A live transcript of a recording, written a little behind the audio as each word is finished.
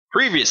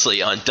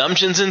Previously on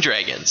Dumbgeons and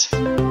Dragons.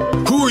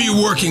 Who are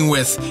you working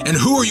with, and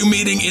who are you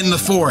meeting in the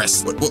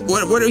forest?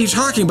 What are you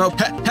talking about?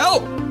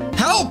 Help!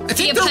 Help!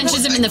 Thia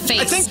punches him in the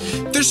face. I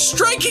think they're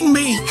striking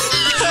me!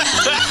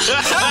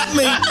 Help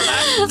me!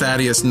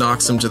 Thaddeus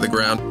knocks him to the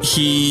ground.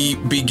 He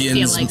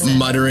begins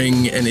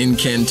muttering an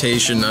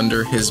incantation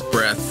under his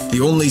breath.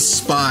 The only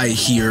spy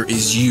here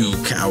is you,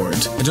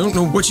 coward. I don't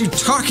know what you're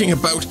talking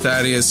about.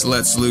 Thaddeus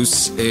lets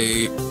loose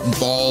a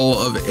ball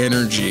of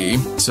energy.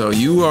 So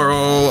you are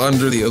all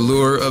under the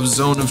allure of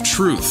Zone of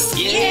Truth.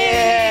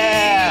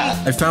 Yeah!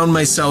 I found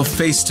myself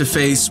face to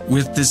face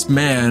with this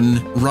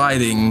man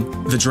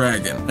riding the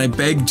dragon. I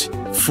begged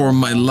for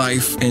my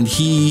life, and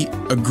he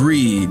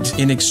agreed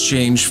in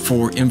exchange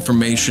for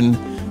information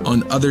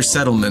on other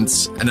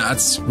settlements, and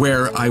that's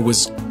where I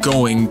was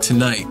going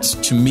tonight,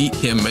 to meet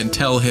him and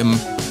tell him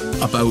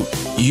about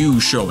you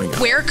showing up.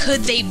 Where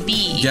could they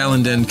be?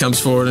 Gallandon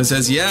comes forward and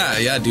says,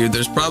 yeah, dude,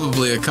 there's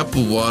probably a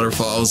couple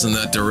waterfalls in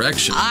that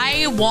direction.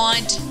 I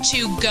want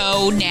to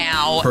go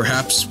now.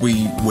 Perhaps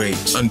we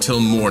wait until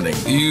morning.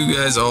 You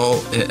guys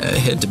all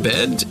head to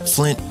bed.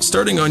 Flint,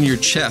 starting on your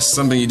chest,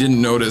 something you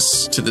didn't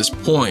notice to this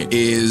point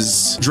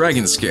is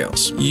dragon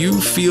scales. You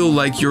feel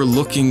like you're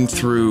looking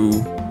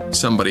through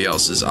somebody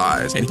else's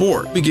eyes, and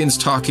Bork begins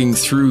talking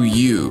through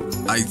you.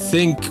 I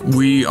think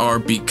we are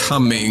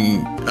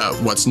becoming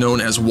what's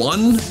known as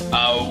one.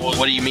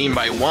 What do you mean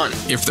by one?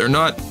 If they're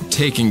not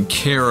taken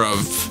care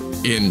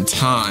of in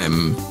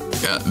time,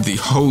 the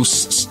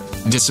host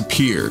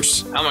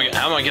disappears. How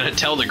am I going to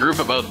tell the group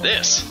about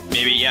this?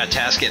 Maybe,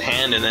 task at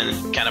hand and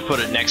then kind of put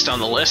it next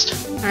on the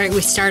list. All right, we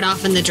start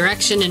off in the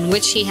direction in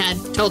which he had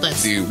told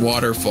us. The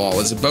waterfall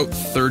is about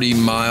 30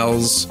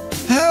 miles.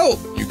 Help!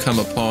 You come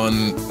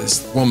upon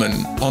this woman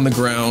on the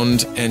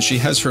ground, and she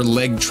has her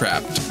leg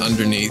trapped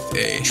underneath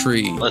a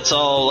tree. Let's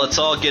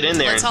all get in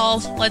there.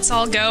 Let's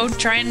all go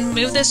try and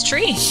move this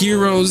tree.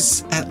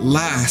 Heroes at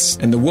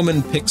last. And the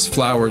woman picks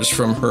flowers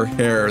from her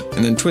hair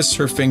and then twists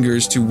her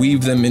fingers to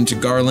weave them into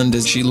garland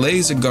as she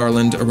lays a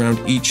garland around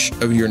each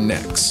of your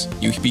necks.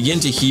 You begin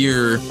to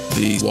hear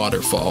the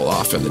waterfall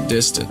off in the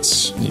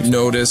distance. You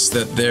notice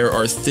that there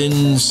are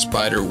thin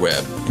spider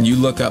web, and you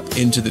look up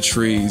into the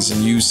trees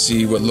and you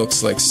see what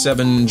looks like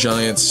 7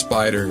 giant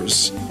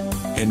spiders,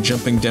 and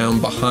jumping down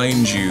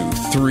behind you,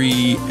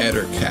 3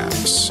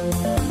 ettercaps.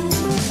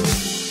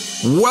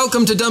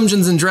 Welcome to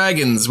Dumbgeons and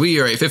Dragons. We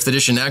are a 5th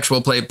edition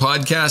actual play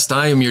podcast.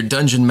 I am your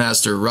dungeon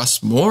master,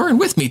 Russ Moore, and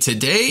with me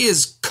today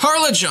is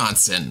Carla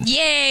Johnson.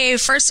 Yay,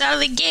 first out of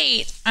the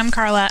gate. I'm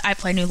Carla. I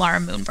play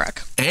Nulara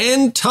Moonbrook.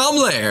 And Tom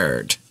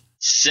Laird.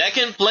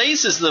 Second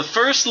place is the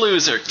first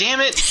loser.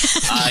 Damn it.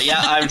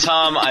 I'm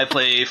Tom. I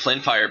play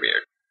Flint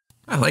Firebeard.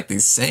 I like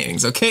these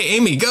sayings. Okay,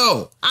 Amy,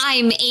 go.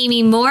 I'm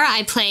Amy Moore.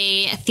 I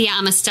play Thia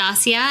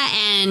Anastasia,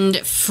 and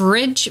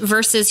Fridge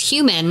versus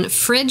Human.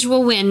 Fridge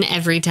will win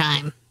every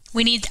time.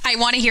 I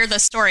want to hear the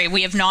story.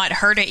 We have not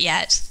heard it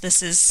yet.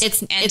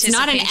 It's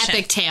not an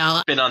epic tale.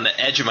 I've been on the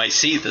edge of my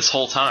seat this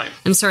whole time.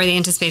 I'm sorry the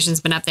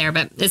anticipation's been up there,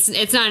 but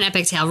it's not an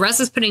epic tale. Russ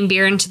was putting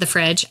beer into the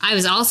fridge. I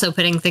was also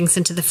putting things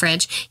into the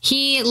fridge.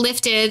 He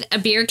lifted a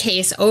beer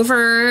case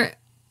over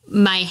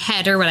my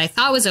head, or what I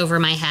thought was over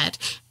my head,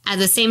 at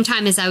the same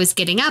time as I was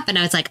getting up, and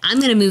I was like, I'm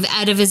going to move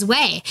out of his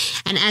way.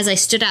 And as I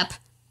stood up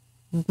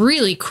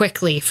really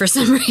quickly for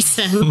some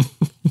reason,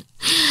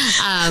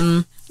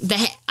 I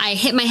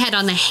hit my head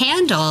on the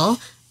handle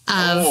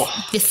of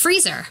the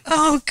freezer.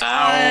 Oh,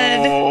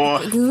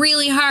 God.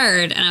 Really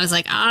hard. And I was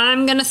like,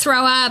 I'm going to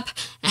throw up.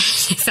 I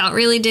felt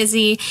really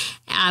dizzy.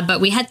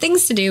 But we had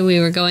things to do. We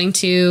were going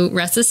to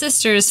Russ's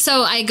sister's.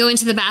 So I go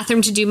into the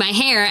bathroom to do my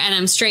hair, and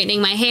I'm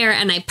straightening my hair,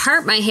 and I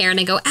part my hair, and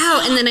I go,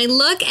 ow. And then I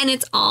look, and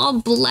it's all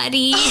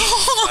bloody. The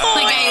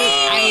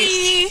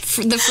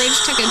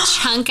fridge took a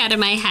chunk out of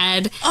my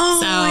head.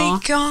 Oh, my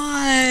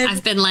God.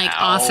 I've been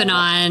off and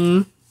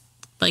on,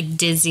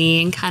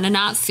 dizzy and kind of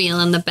not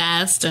feeling the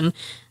best. And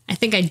I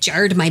think I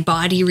jarred my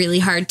body really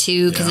hard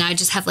too, because now I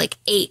just have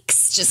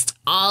aches just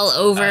all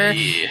over.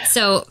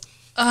 So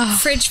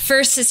Fridge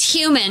versus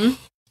Human.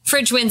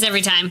 Fridge wins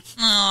every time.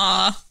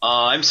 Aw.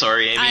 I'm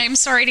sorry, Amy. I'm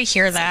sorry to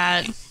hear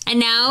that.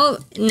 And now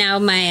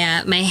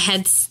my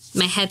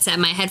headset,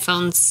 my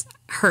headphones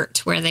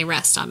hurt where they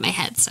rest on my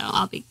head, so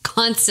I'll be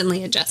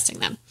constantly adjusting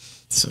them.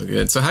 So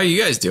good. So how are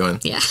you guys doing?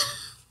 Yeah.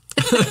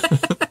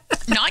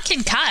 Not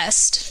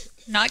concussed.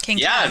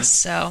 Yeah,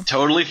 so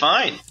totally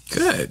fine.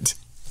 Good.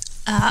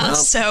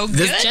 So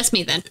good. Just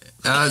me then.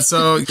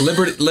 So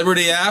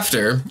Liberty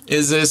After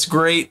is this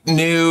great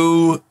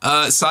new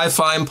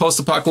sci-fi and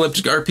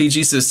post-apocalyptic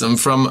RPG system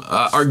from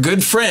our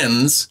good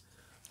friends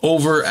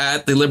over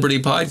at the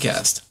Liberty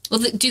Podcast. Well,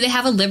 do they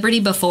have a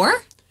Liberty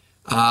before?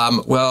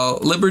 Well,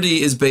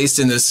 Liberty is based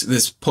in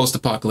this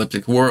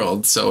post-apocalyptic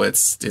world, so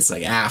it's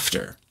like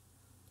after.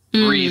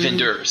 Breathe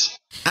endures.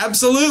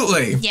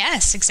 Absolutely.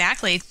 Yes,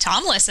 exactly.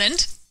 Tom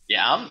listened.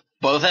 Yeah,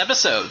 both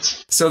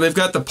episodes. So they've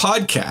got the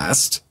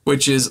podcast,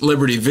 which is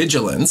Liberty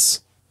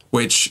Vigilance,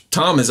 which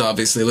Tom has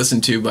obviously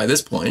listened to by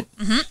this point.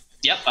 Mm-hmm.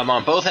 Yep, I'm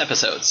on both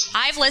episodes.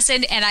 I've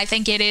listened, and I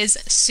think it is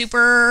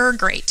super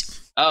great.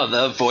 Oh,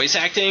 the voice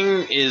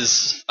acting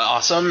is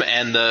awesome,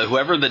 and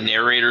whoever the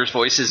narrator's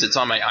voice is, it's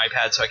on my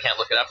iPad, so I can't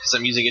look it up because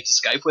I'm using it to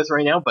Skype with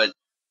right now, but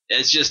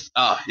it's just,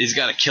 he's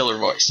got a killer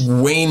voice.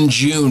 Wayne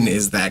June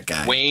is that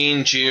guy.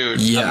 Wayne June.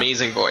 Yeah.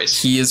 Amazing voice.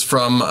 He is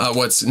from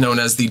what's known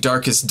as the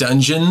Darkest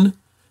Dungeon.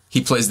 He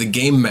plays the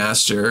game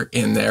master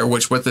in there,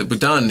 which what they've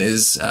done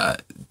is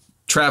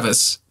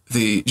Travis,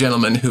 the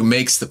gentleman who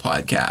makes the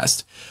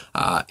podcast,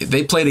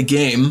 they played a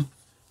game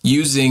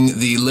using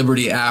the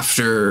Liberty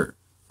After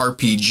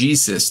RPG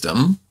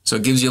system. So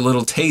it gives you a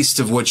little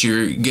taste of what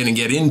you're going to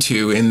get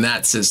into in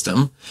that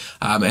system.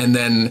 And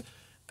then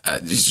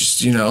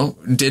just,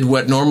 did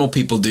what normal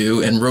people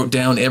do and wrote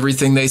down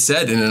everything they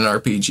said in an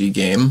RPG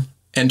game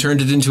and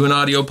turned it into an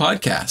audio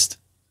podcast.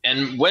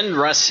 And when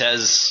Russ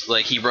says,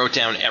 like, he wrote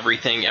down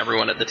everything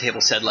everyone at the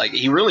table said, like,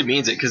 he really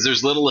means it, because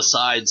there's little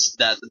asides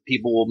that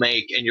people will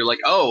make, and you're like,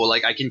 oh,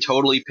 like, I can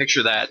totally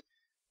picture that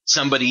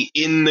somebody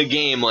in the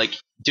game, like,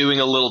 doing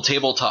a little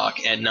table talk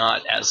and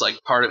not as, like,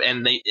 part of,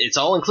 and it's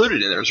all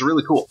included in there. It's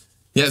really cool.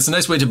 Yeah, it's a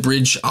nice way to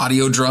bridge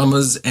audio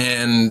dramas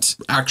and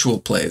actual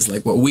plays,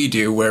 like what we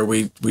do, where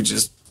we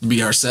just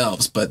be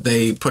ourselves, but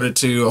they put it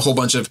to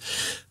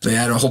they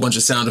had a whole bunch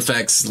of sound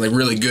effects, like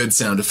really good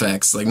sound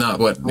effects, like not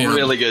what,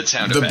 really good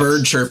sound effects. The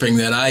bird chirping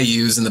that I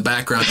use in the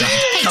background to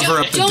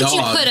cover up the dog. Don't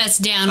you put us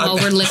down while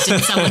we're lifting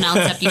someone else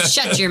up. You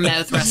shut your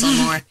mouth, Russell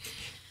Moore.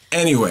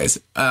 Anyways,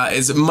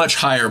 it's a much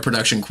higher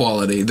production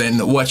quality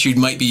than what you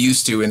might be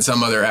used to in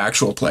some other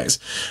actual plays.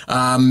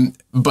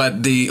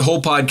 But the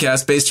whole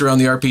podcast based around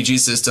the RPG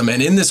system,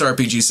 and in this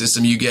RPG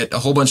system, you get a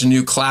whole bunch of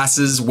new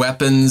classes,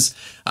 weapons,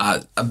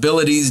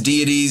 abilities,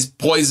 deities,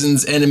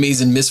 poisons, enemies,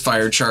 and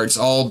misfire charts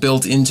all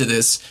built into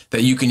this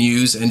that you can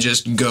use and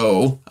just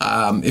go.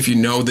 If you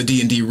know the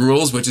D&D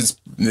rules, which is,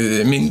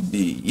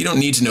 you don't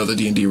need to know the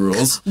D&D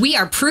rules. We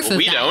are proof of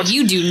that. Don't.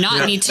 You do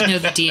not need to know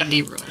the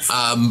D&D rules.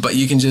 But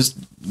you can just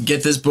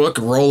get this book,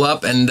 roll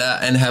up, and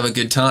have a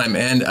good time.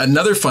 And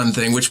another fun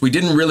thing, which we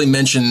didn't really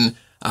mention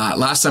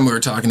last time we were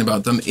talking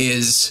about them,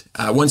 is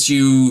once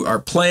you are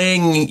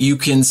playing, you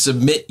can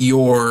submit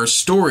your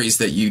stories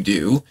that you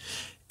do,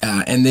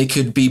 and they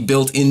could be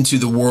built into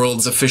the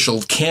world's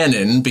official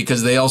canon,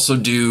 because they also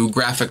do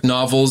graphic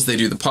novels, they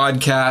do the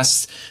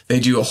podcast,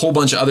 they do a whole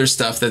bunch of other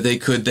stuff that they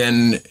could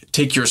then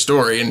take your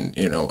story and,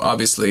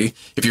 obviously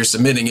if you're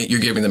submitting it,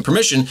 you're giving them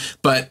permission,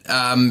 but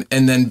and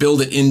then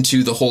build it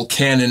into the whole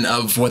canon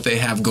of what they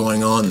have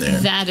going on there.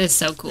 That is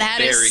so cool.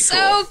 That is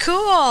so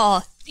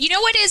cool. You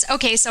know what is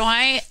okay? So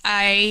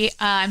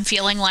I'm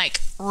feeling like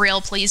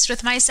real pleased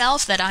with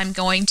myself that I'm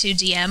going to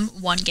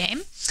DM one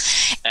game.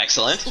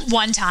 Excellent.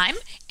 One time,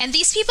 and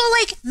these people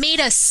like made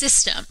a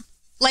system.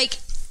 Like,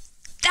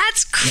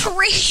 that's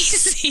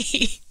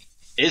crazy.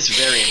 It's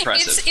very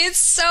impressive. It's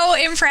so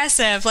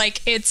impressive.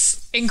 Like,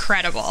 it's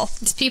incredible.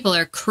 These people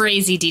are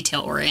crazy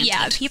detail oriented.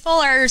 Yeah, people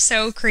are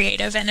so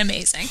creative and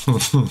amazing.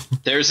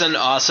 There's an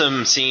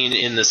awesome scene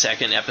in the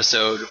second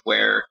episode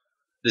where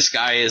this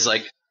guy is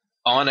like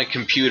on a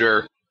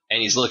computer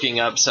and he's looking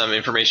up some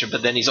information,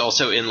 but then he's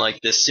also in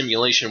like this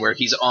simulation where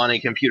he's on a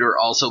computer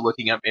also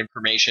looking up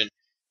information.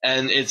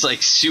 And it's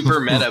like super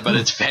meta, but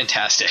it's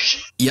fantastic.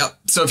 Yep.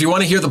 So if you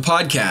want to hear the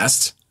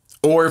podcast,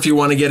 or if you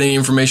want to get any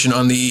information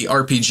on the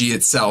RPG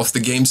itself, the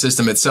game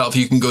system itself,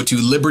 you can go to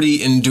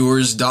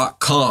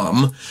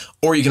libertyendures.com,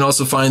 or you can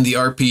also find the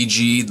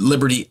RPG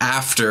Liberty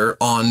After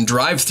on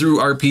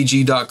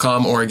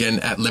drivethroughrpg.com, or again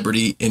at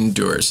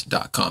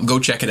libertyendures.com. Go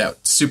check it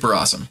out. Super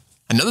awesome.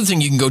 Another thing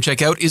you can go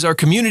check out is our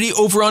community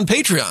over on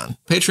Patreon.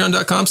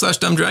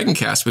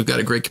 Patreon.com/dumbdragoncast. We've got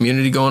a great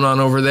community going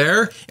on over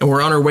there, and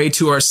we're on our way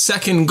to our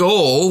second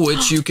goal,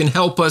 which you can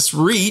help us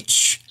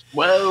reach.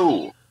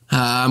 Whoa.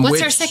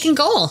 What's our second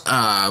goal?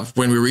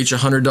 When we reach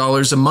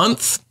 $100 a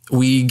month,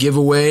 we give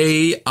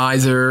away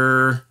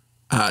either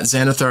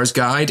Xanathar's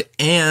Guide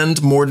and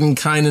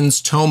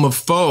Mordenkainen's Tome of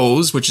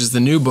Foes, which is the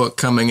new book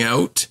coming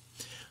out.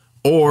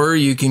 Or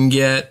you can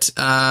get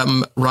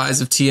Rise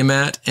of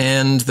Tiamat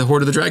and the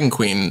Horde of the Dragon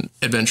Queen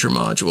adventure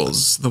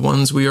modules, the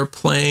ones we are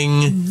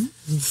playing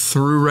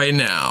through right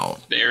now.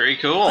 Very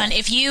cool. And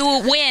if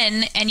you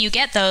win and you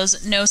get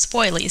those, no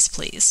spoilies,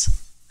 please.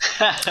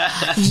 Yeah,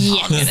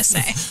 I'm gonna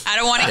say I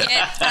don't want to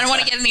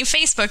get any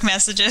Facebook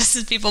messages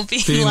of people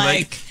being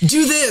like,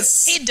 "Do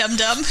this, hey dum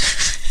dum."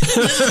 This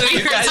is what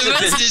you guys have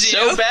been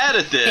so bad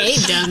at this. Hey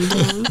dum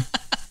dum.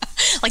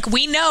 Like,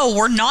 we know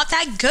we're not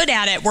that good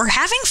at it. We're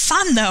having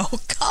fun though.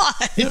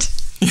 God.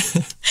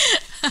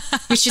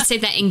 We should say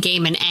that in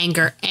game and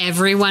anger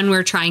everyone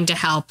we're trying to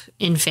help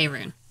in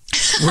Faerun.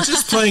 We're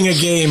just playing a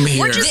game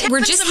here. We're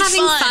just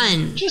having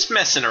fun. Just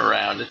messing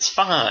around. It's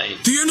fine.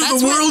 The end of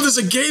the world is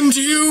a game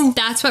to you.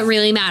 That's what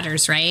really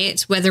matters, right?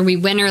 Whether we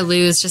win or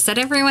lose, just that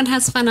everyone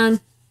has fun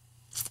on.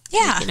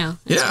 Yeah.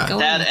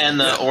 That and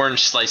the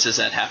orange slices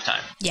at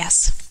halftime.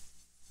 Yes.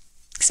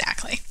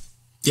 Exactly.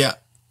 Yeah.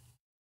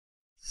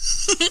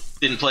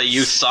 Didn't play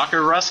youth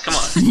soccer, Russ? Come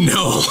on.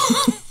 No.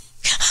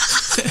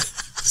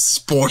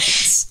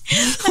 Sports.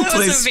 That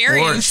was a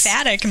very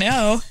emphatic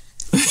no.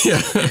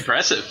 Yeah.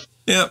 Impressive.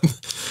 Yep.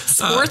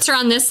 Sports are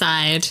on this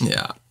side.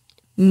 Yeah.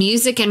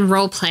 Music and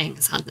role-playing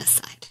is on this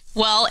side.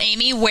 Well,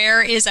 Amy,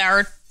 where is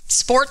our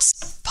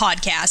sports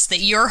podcast that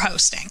you're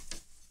hosting?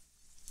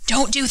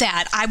 Don't do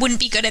that. I wouldn't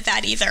be good at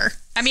that either.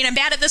 I mean, I'm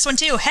bad at this one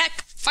too.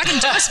 Heck, fucking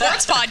do a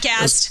sports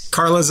podcast.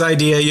 Carla's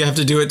idea. You have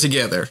to do it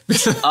together.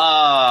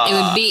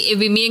 It would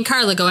be me and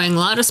Carla going, a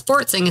lot of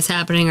sportsing is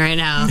happening right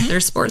now. They're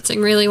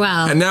sportsing really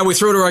well. And now we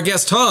throw to our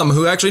guest, Tom,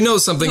 who actually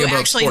knows something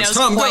about sports. Knows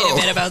Tom, quite go.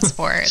 a bit about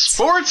sports.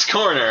 Sports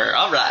corner.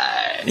 All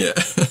right. Yeah.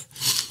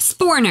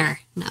 Sporner.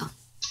 No.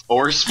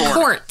 Or sport.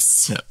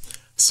 Sports. Yeah.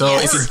 So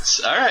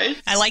Sports. All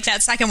right. I like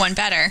that second one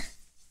better.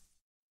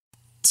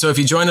 So if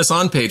you join us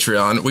on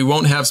Patreon, we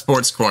won't have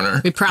Sports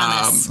Corner. We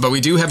promise. But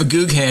we do have a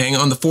Goog Hang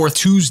on the 4th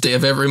Tuesday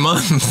of every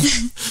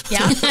month. Yeah.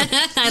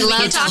 I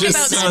love how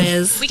that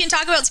is. We can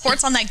talk about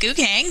sports on that Goog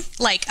Hang,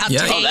 like up to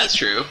date. Oh, that's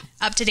true.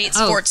 Up to date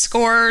sports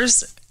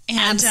scores. And,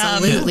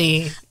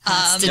 absolutely.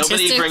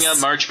 Nobody bring up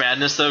March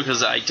Madness, though,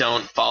 because I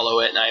don't follow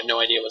it and I have no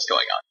idea what's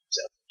going on.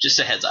 So just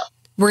a heads up.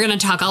 We're going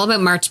to talk all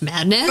about March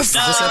Madness.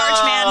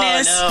 March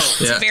Madness. No.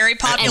 It's a very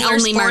popular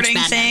sporting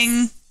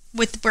thing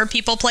where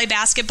people play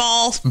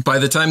basketball. By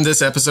the time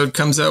this episode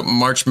comes out,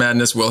 March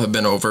Madness will have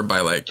been over by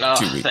 2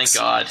 weeks. Thank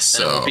God.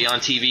 So then it will be on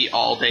TV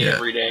all day,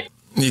 every day.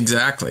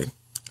 Exactly.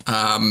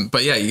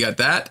 But yeah, you got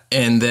that.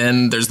 And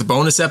then there's the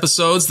bonus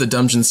episodes, the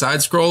Dungeon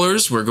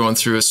Side-Scrollers. We're going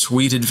through a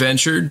sweet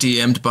adventure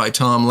DM'd by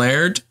Tom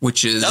Laird,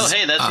 which is that's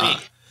me.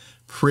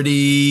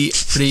 Pretty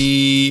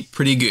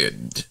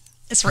good.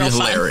 It's real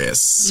fun.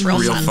 Hilarious. It's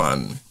real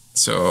fun.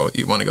 So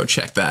you want to go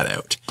check that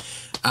out.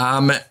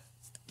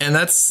 And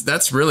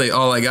that's really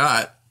all I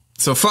got.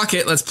 So fuck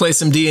it, let's play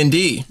some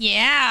D&D.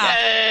 Yeah.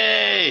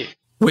 Yay!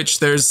 Which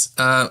there's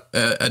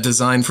a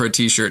design for a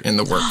t-shirt in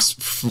the works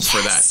for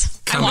that.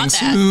 Coming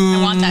soon.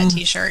 I want that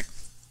t-shirt.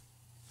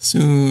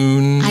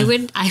 Soon. I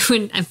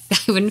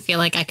wouldn't feel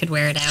like I could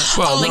wear it out.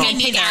 Well, like I'd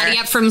pick Addie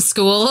up from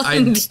school.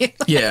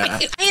 Yeah.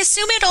 I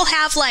assume it'll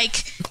have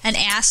like an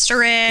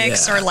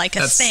asterisk or like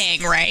a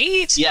thing,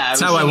 right? Yeah. That's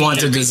how I want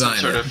to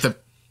design it. The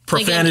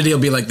profanity will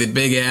be like the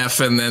big F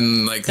and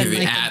then like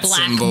the at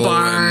black symbol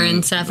bar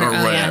and stuff or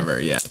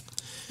whatever. Yeah.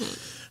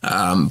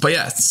 But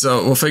yeah,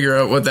 so we'll figure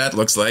out what that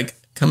looks like.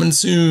 Coming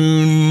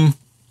soon.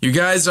 You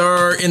guys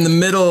are in the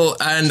middle,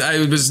 and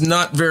I was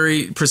not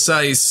very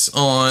precise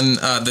on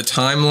the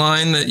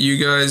timeline that you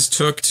guys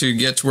took to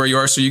get to where you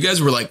are. So you guys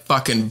were like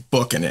fucking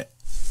booking it.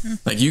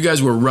 Like you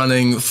guys were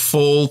running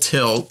full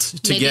tilt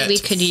to get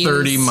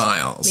 30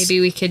 miles.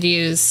 Maybe we could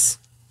use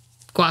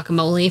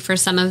guacamole for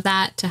some of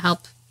that to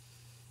help.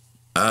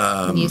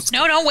 No,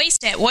 don't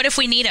waste it. What if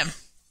we need him?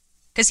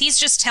 Because he's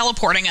just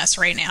teleporting us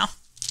right now.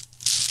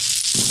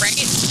 Right?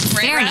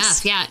 Fair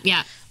enough. Yeah.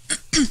 Yep.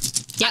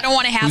 I don't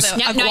want to have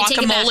a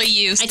guacamole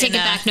used. I take it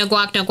back. No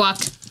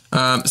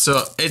guac.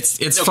 So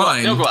it's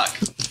fine. No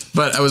guac.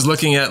 But I was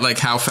looking at like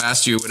how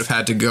fast you would have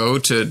had to go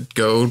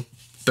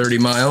 30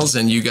 miles,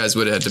 and you guys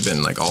would have had to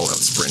been like all out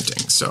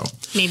sprinting. So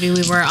maybe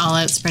we were all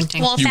out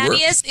sprinting. Well,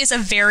 Thaddeus is a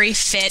very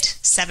fit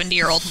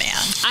 70-year-old man.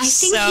 I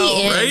think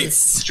he is. Right?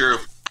 It's true.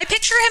 I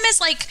picture him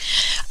as like,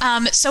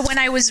 so when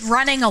I was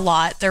running a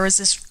lot, there was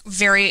this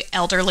very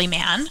elderly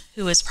man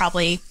who was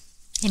probably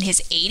in his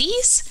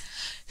 80s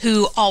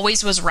who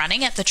always was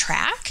running at the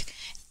track,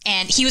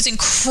 and he was in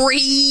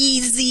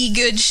crazy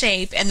good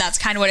shape, and that's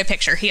kind of what I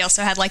picture. He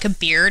also had like a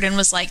beard and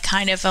was like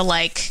kind of a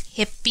like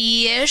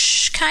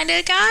hippie-ish kind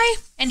of guy,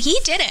 and he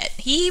did it.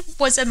 He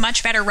was a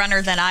much better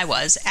runner than I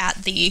was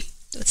at the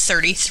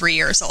 33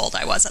 years old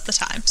I was at the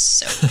time.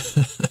 So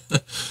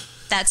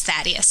that's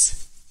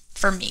Thaddeus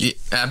for me.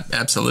 Yeah,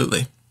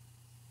 absolutely.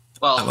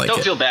 Well,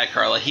 don't feel bad,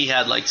 Carla. He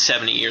had like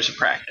 70 years of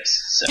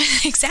practice. So.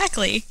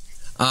 Exactly.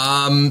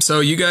 So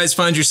you guys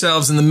find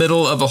yourselves in the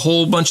middle of a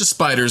whole bunch of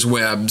spiders'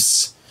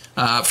 webs.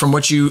 From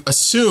what you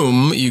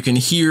assume, you can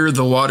hear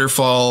the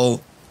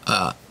waterfall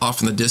off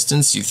in the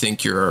distance. You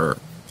think you're,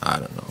 I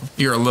don't know,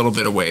 you're a little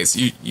bit away. So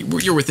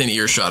you're within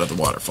earshot of the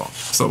waterfall.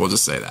 So we'll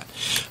just say that.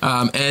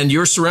 And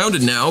you're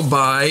surrounded now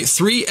by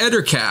 3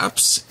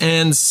 ettercaps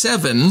and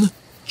 7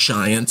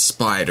 giant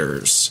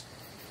spiders.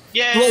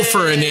 Yay! Roll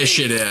for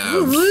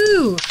initiative.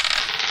 Woo!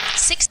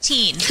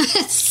 16.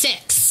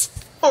 6.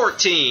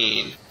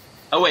 14.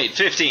 Oh, wait,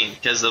 15,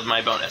 because of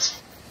my bonus.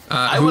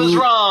 I was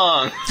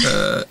wrong.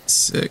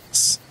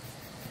 6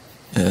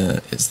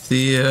 is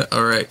Thea.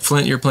 All right,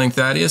 Flint, you're playing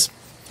Thaddeus.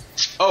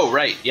 Oh,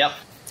 right, yep.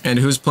 And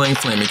who's playing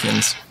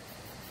Flamekins?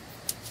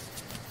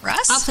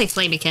 Russ? I'll play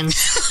Flamekins.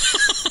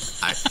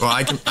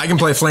 I can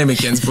play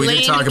Flamekins, but we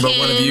didn't talk about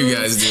one of you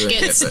guys doing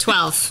it. It's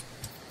 12.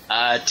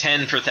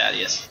 10 for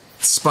Thaddeus.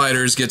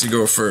 Spiders get to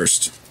go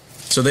first.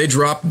 So they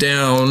drop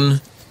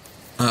down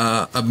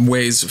a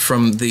ways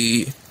from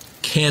the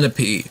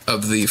canopy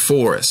of the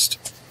forest.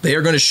 They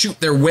are going to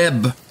shoot their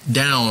web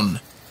down.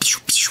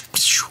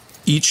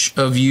 Each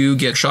of you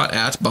get shot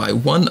at by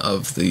one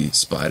of the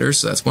spiders.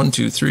 So that's 1,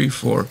 2, 3,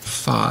 4,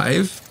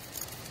 5.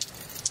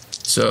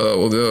 So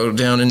we'll go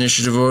down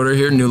initiative order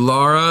here.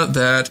 Nulara,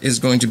 that is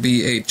going to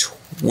be a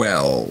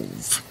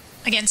 12.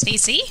 Against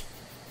AC?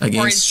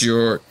 Against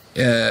your...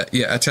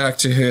 attack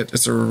to hit.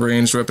 It's a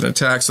ranged weapon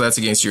attack, so that's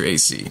against your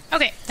AC.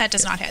 Okay, that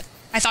does not hit.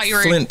 I thought you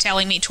were Flint.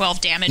 telling me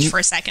 12 damage for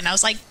a second. I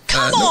was like,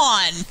 come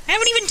on! I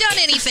haven't even done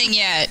anything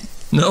yet.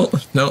 No,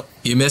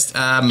 you missed.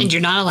 And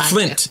you're not allowed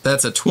Flint, to.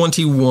 that's a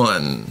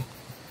 21.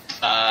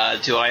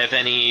 Do I have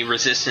any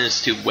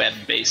resistance to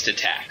web-based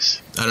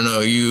attacks? I don't know,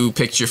 you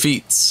picked your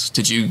feats.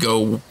 Did you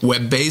go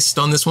web-based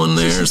on this one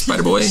there,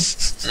 Spider-Boy?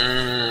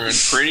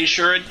 Pretty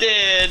sure it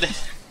did.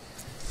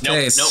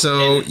 Okay,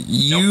 so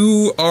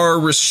you are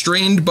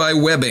restrained by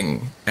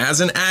webbing. As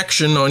an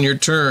action on your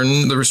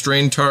turn, the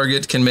restrained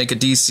target can make a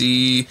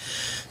DC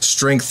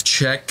strength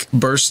check,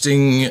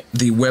 bursting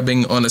the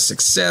webbing on a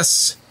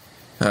success.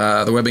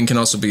 The webbing can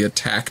also be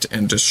attacked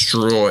and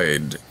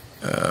destroyed.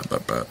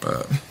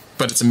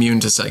 But it's immune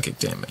to psychic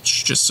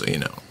damage, just so you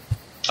know.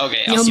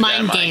 Okay, I'll No keep mind that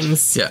in mind.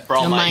 games. Yeah. For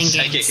all No my mind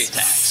psychic games.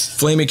 attacks.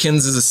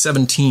 Flamekins is a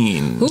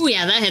 17. Ooh,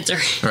 yeah, that hits her.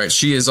 All right,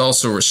 she is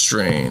also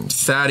restrained.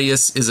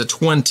 Thaddeus is a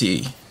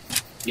 20.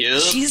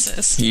 Yep.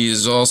 Jesus. He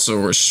is also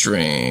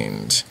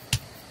restrained.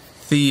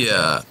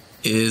 Thea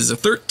is a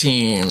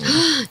 13.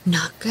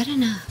 Not good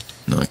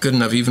enough. Not good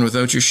enough even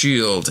without your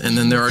shield. And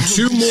then there are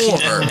two more.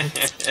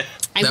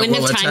 I wouldn't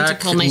have time to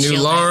pull my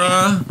shield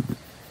out. Nulara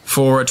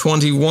for a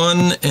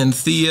 21 and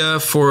Thea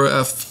for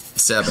a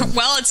 7.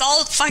 Well, it's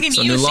all fucking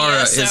So you,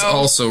 Nulara Thea, is so...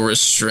 also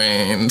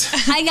restrained.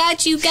 I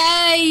got you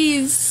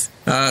guys.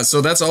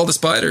 So that's all the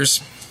spiders.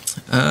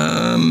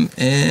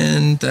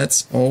 And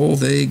that's all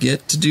they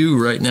get to do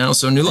right now.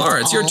 So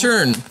Nulara, it's your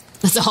turn.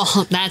 That's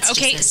all. That's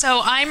Okay, just it.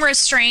 so I'm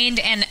restrained,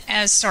 and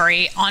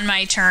on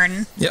my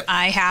turn, Yep.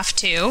 I have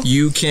to.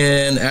 You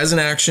can, as an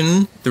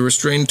action, the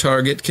restrained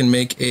target can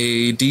make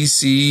a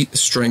DC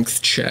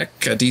strength check,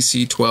 a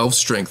DC 12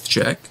 strength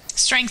check.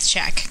 Strength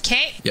check.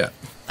 Okay, Yeah.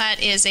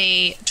 that is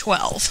a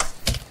 12.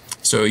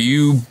 So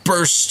you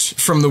burst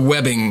from the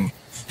webbing,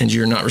 and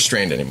you're not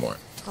restrained anymore.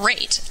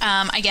 Great.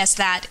 I guess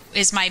that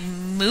is my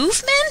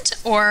movement,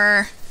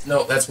 or...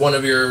 No, that's one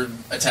of your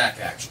attack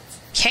actions.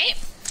 Okay,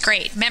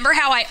 great. Remember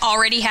how I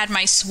already had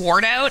my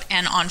sword out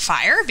and on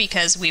fire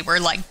because we were,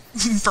 like,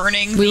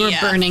 burning We were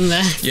burning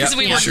the... Yeah, because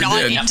we you were sure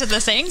not did. into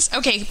the things?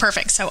 Okay,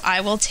 perfect. So I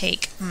will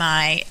take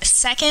my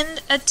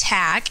second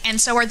attack.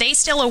 And so are they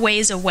still a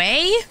ways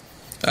away?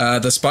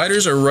 The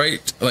spiders are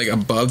right, like,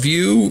 above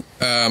you.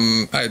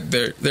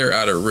 They're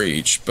out of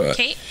reach, but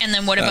Okay, and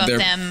then what about they're-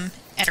 them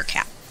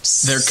ettercaps?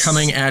 they're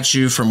coming at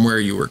you from where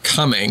you were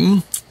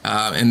coming,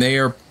 and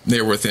they're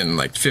within,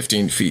 like,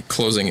 15 feet,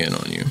 closing in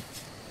on you.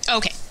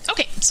 Okay,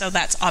 so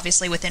that's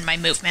obviously within my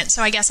movement.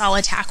 So I guess I'll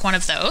attack one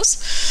of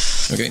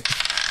those. Okay.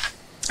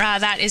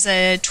 That is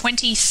a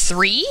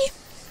 23.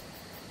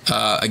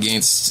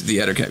 Against the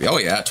Ettercap. Oh,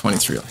 yeah,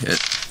 23 will hit.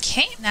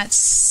 Okay, that's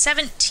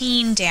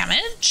 17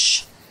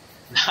 damage.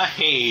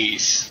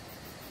 Nice.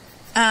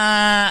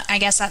 I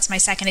guess that's my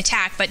second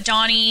attack, but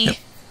Donnie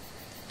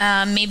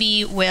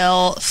maybe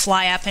will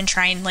fly up and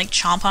try and, like,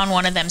 chomp on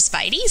one of them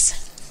spideys.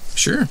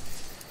 Sure.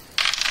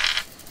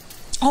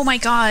 Oh my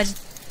god,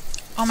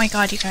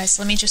 you guys,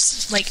 let me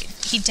just, like,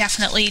 he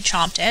definitely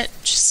chomped it.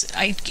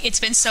 It's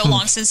been so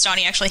long since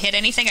Donnie actually hit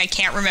anything, I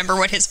can't remember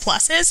what his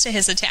plus is to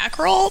his attack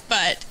roll,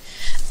 but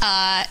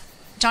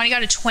Donnie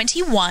got a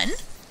 21.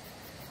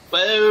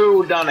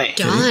 Whoa, Donnie.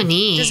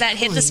 Donnie. Does that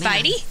hit Holy the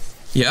man. spidey?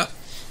 Yeah.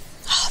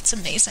 Oh, it's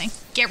amazing.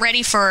 Get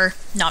ready for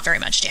not very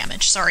much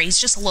damage. Sorry, he's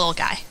just a little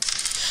guy.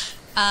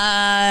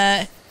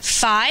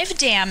 5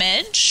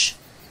 damage.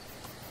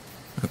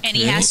 Okay. And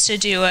he has to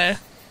do a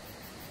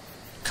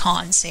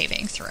con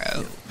saving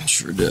throw.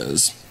 Sure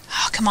does.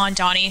 Oh, come on,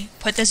 Donnie.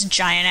 Put this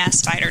giant-ass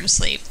spider to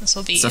sleep. This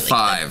will be It's a like,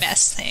 5. the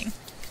best thing.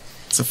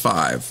 It's a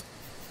 5.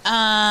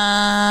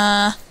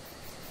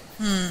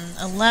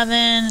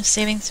 11,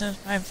 saving throw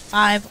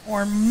 5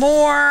 or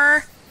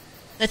more.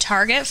 The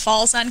target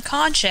falls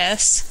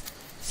unconscious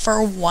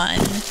for 1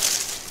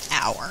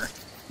 hour.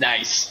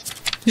 Nice.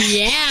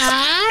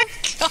 Yeah.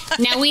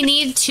 Now we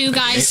need 2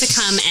 guys to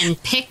come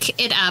and pick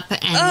it up and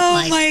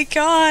Oh my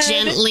god.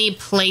 gently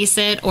place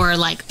it or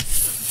like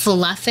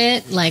fluff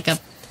it like a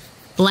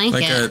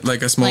blanket,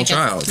 Like a small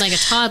child. like a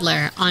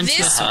toddler onto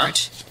This- a sword.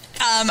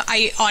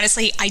 I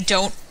honestly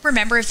don't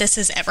remember if this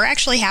has ever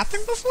actually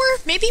happened before.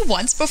 Maybe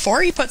once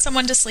before you put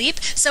someone to sleep.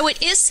 So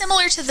it is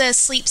similar to the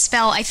sleep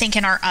spell, I think,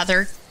 in our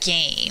other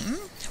game,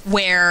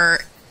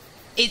 where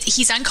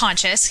he's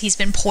unconscious, he's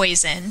been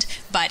poisoned,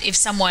 but if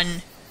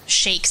someone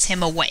shakes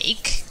him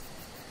awake,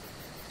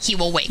 he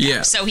will wake Yeah.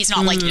 up. So he's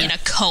not like in a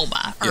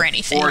coma or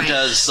anything. Or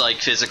does,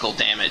 like, physical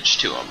damage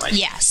to him.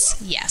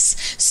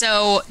 Yes.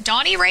 So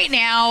Donnie right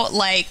now,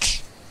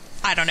 like,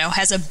 I don't know,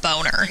 has a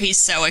boner. He's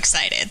so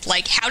excited.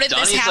 Like, how did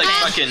Donnie's this happen?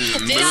 like fucking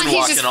He's just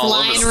moonwalking all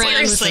over flying the around.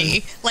 place.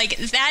 Seriously, like,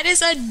 that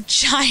is a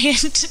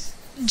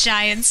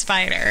giant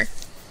spider.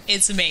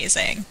 It's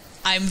amazing.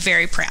 I'm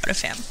very proud of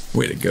him.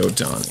 Way to go,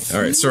 Donnie.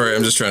 All right, sorry,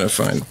 I'm just trying to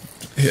find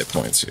hit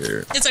points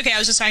here. It's okay. I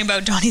was just talking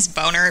about Donnie's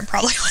boner. It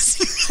probably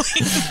wasn't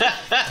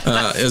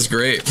really. It was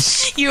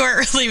great. You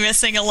weren't really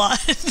missing a lot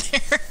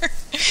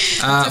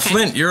there.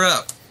 Flint, you're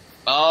up.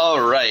 All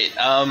right.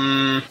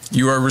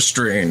 You are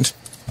restrained.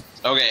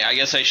 Okay, I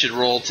guess I should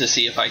roll to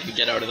see if I can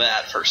get out of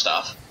that first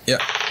off.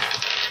 Yep.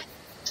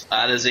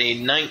 That is a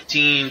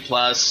 19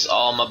 plus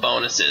all my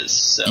bonuses,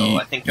 so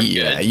I think I'm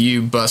good.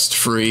 You bust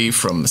free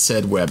from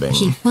said webbing.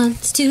 He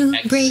wants to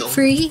break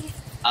free.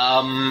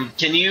 Can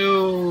you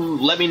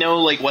let me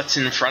know, like, what's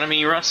in front of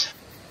me, Russ?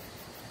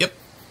 Yep.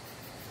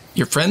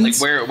 Your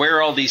friends? Like, where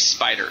are all these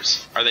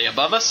spiders? Are they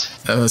above us?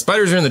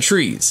 Spiders are in the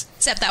trees.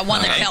 Except that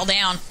one that fell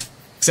down.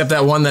 Except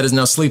that one that is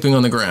now sleeping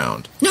on the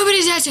ground.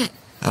 Nobody touch it.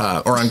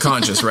 Or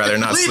unconscious, rather,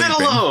 not Leave sleeping.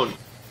 it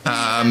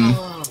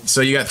alone!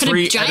 So you got Put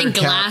three a giant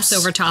glass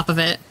over top of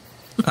it.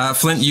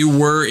 Flint, you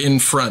were in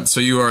front, so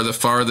you are the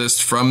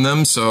farthest from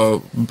them.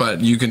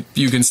 But you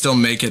can still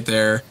make it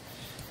there.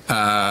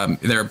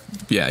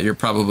 You're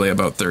probably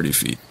about 30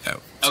 feet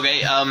out.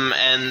 Okay,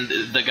 and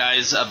the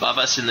guys above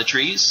us in the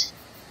trees?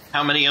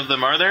 How many of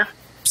them are there?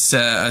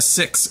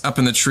 6 up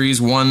in the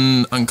trees,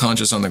 1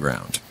 unconscious on the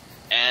ground.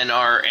 And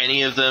are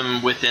any of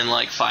them within,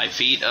 like, 5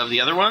 feet of the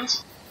other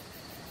ones?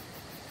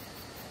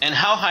 And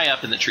how high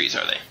up in the trees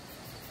are they?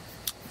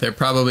 They're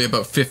probably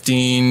about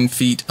 15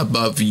 feet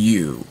above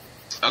you.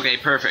 Okay,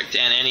 perfect.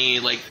 And any,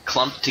 like,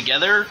 clumped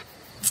together?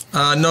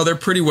 No, they're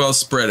pretty well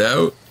spread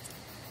out.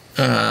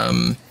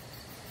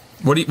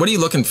 What are you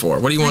looking for?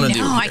 What do you want to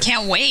do? I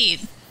can't wait.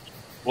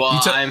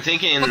 Well, I'm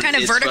thinking... What kind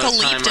of vertical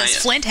leap does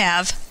Flint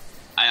have?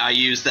 I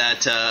use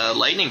that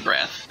lightning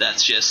breath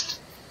that's just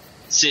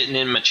sitting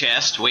in my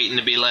chest, waiting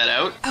to be let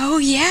out. Oh,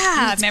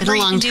 yeah. Remember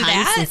you can do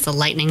that? Since the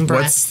lightning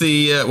breath.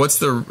 What's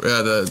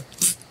the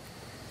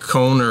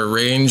cone or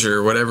range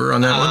or whatever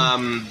on that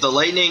one? The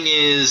lightning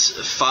is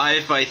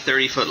 5 by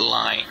 30 foot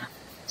line.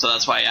 So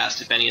that's why I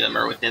asked if any of them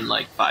are within,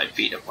 like, 5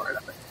 feet of one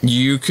another.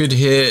 You could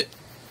hit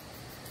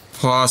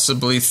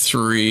possibly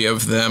 3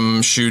 of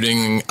them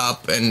shooting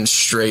up and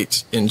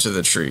straight into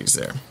the trees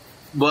there.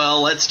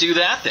 Well, let's do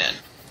that then.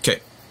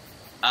 Okay.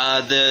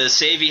 The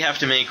save you have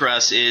to make,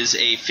 Russ, is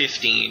a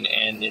 15,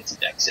 and it's a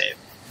dex save.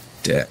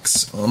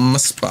 Dex on my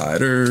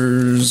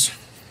spiders.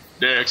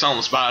 Dex on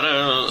the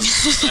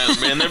spiders. Has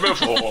been there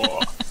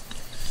before.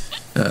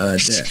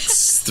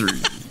 Dex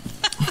 3.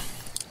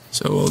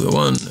 So the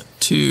 1,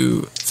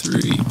 2,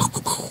 3.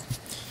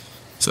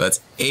 So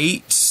that's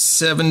 8,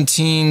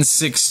 17,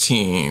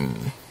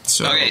 16.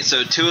 So Okay,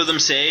 so 2 of them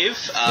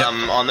save. Yep.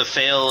 On the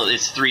fail,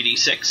 it's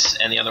 3d6,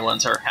 and the other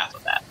ones are half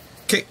of that.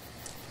 Okay.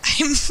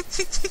 I'm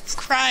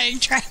crying,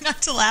 trying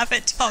not to laugh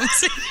at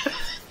Thompson.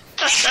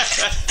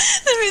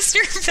 The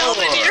Mr.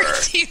 Belvedere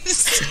theme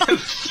song.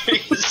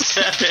 3 is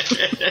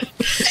 7.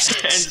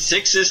 And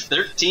 6 is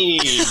 13.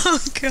 Oh,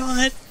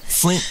 God.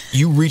 Flint,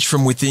 you reach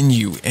from within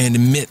you and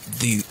emit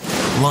the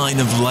line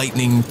of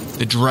lightning,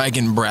 the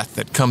dragon breath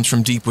that comes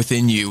from deep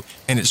within you,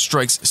 and it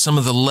strikes some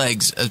of the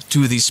legs of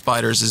 2 of these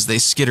spiders as they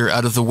skitter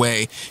out of the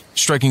way,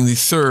 striking the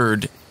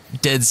 3rd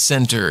dead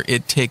center.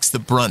 It takes the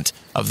brunt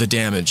of the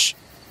damage.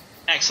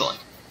 Excellent.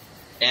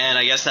 And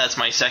I guess that's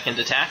my second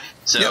attack.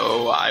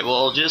 So I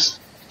will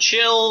just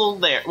chill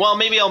there. Well,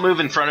 maybe I'll move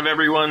in front of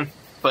everyone,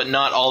 but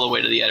not all the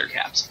way to the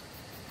Ettercaps.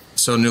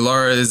 So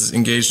Nulara is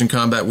engaged in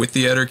combat with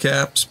the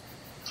Ettercaps.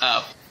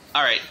 Oh,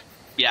 alright.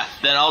 Yeah,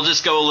 then I'll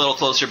just go a little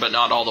closer, but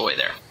not all the way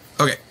there.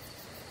 Okay.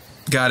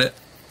 Got it.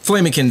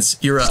 Flamikins,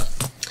 you're up.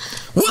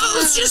 Well,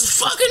 let's just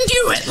fucking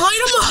do it. Light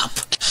them up.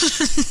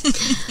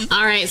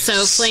 All right,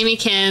 so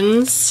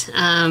Flamikins.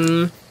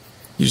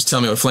 You just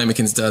tell me what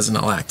Flamikins does, and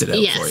I'll act it out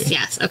for you.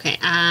 Yes. Okay.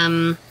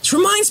 This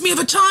reminds me of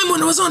a time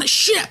when I was on a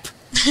ship,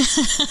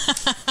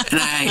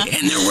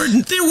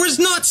 and there was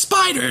not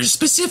spiders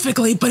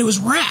specifically, but it was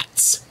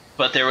rats.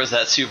 But there was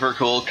that super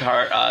cool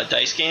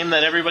dice game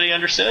that everybody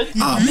understood.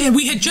 Oh man,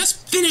 we had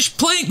just finished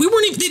playing.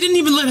 They didn't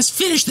even let us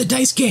finish the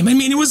dice game. I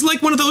mean, it was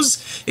like one of those.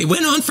 It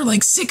went on for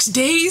like 6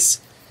 days.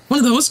 One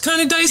of those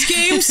kind of dice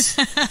games.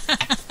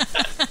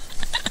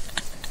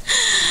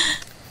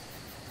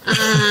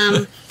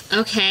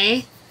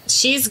 Okay.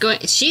 She's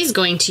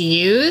going to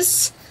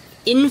use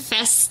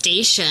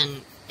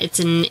Infestation. It's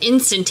an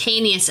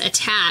instantaneous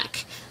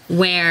attack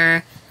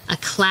where a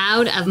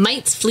cloud of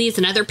mites, fleas,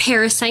 and other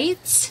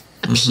parasites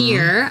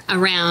appear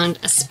around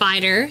a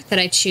spider that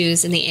I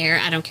choose in the air.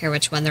 I don't care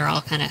which one. They're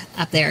all kind of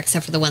up there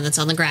except for the one that's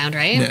on the ground,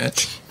 right?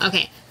 Natch.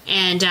 Okay.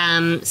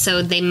 And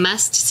so they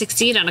must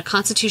succeed on a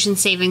Constitution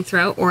saving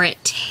throw, or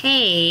it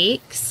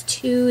takes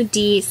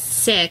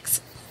 2d6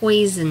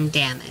 poison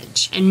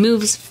damage and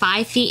moves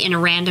 5 feet in a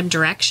random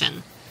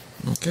direction.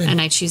 Okay.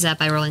 And I choose that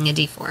by rolling a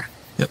d4.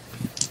 Yep.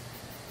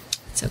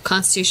 So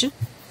Constitution.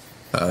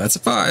 That's a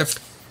 5.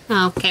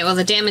 Okay, well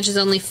the damage is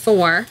only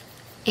 4.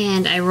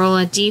 And I roll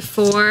a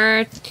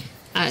d4.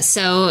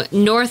 So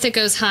north it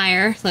goes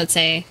higher. Let's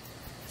say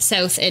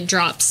south it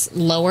drops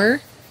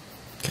lower.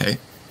 Okay.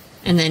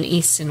 And then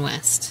east and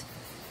west.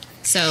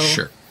 So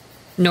Sure.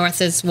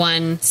 north is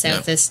 1,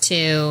 south Yep. is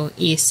 2,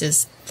 east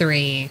is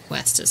 3,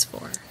 west is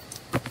 4.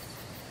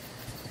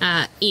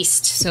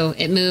 East. So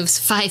it moves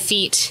 5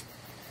 feet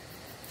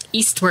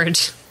eastward.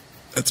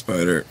 That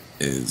spider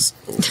is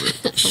over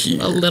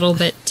here. A little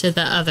bit to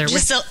the other.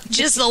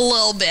 Just a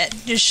little bit.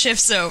 Just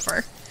shifts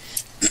over.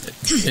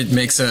 It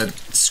makes a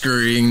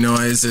scurrying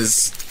noise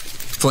as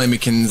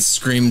Flamikins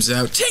screams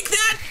out, "Take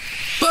that!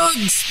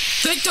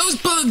 Bugs! Take those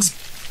bugs!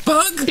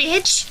 Bug!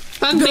 Bitch!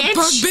 Bug bitch.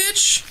 Bug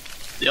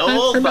bitch. The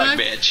old Bug bug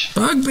bitch.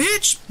 Bug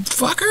bitch.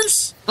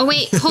 Fuckers. Oh,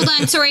 wait. Hold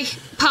on. Sorry.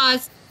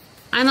 Pause.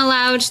 I'm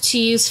allowed to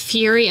use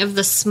Fury of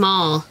the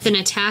Small with an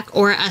attack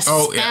or a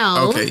spell.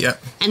 Yeah. Okay, yeah.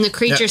 And the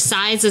creature's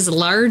size is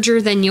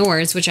larger than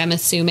yours, which I'm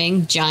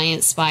assuming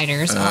giant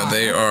spiders are.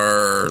 They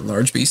are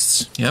large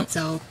beasts. Yep.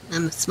 So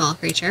I'm a small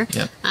creature.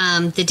 Yep.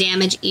 The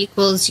damage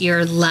equals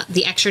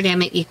the extra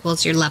damage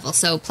equals your level.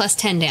 So plus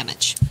 10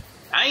 damage.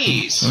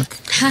 Nice. Okay.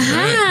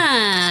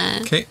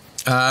 Haha. Okay.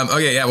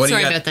 Okay, yeah, what do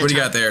Sorry you about got? that, What do you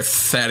Tom. got there,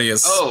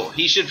 Thaddeus? Oh,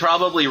 he should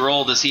probably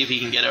roll to see if he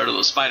can get out of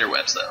those spider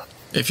webs, though.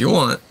 If you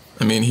want.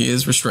 I mean, he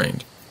is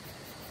restrained.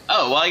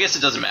 Oh, well, I guess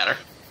it doesn't matter.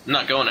 I'm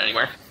not going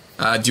anywhere.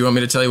 Do you want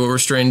me to tell you what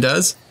restrain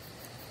does?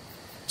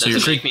 So Does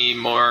it you're make me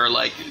more,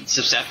 like,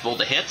 susceptible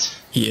to hits?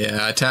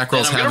 Yeah, attack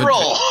rolls I'm have gonna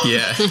roll.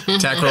 Yeah,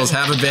 attack rolls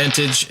have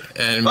advantage.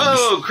 And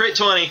Whoa, crit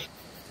 20.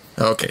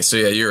 Okay, so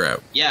yeah, you're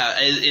out. Yeah,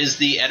 is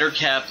the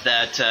Ettercap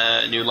that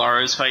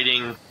Nulara is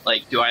fighting,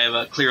 like, do I have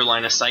a clear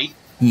line of sight?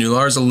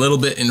 Nular's a little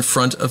bit in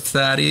front of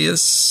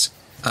Thaddeus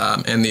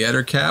and the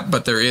Ettercap,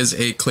 but there is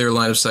a clear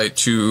line of sight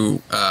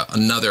to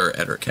another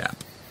Ettercap.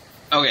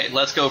 Okay,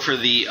 let's go for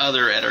the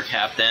other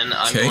Ettercap then.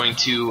 I'm Okay. going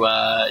to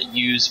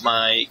use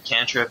my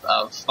cantrip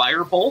of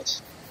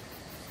Firebolt,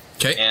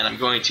 Okay. and I'm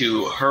going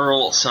to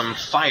hurl some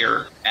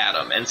fire at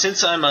him. And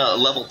since I'm a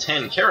level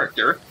 10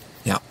 character...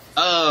 Yeah.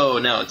 Oh,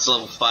 no, it's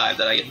level 5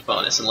 that I get the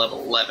bonus, and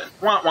level 11.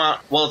 Wah, wah.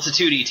 Well, it's a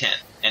 2d10,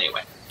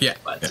 anyway. Yeah.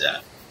 But,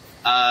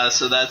 yeah.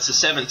 so that's a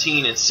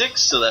 17 and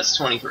 6, so that's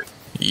 23.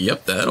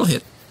 Yep, that'll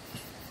hit.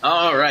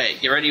 Alright,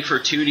 get ready for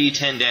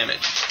 2d10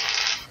 damage.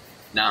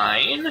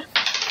 9...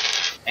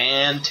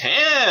 and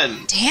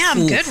 10!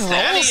 Damn, good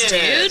rolls, dude.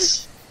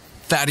 Thaddeus.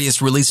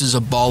 Thaddeus releases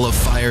a ball of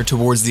fire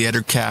towards the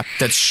Ettercap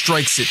that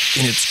strikes it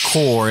in its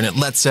core, and it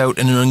lets out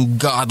an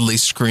ungodly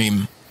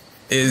scream.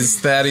 Is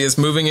Thaddeus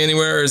moving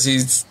anywhere, or is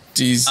he's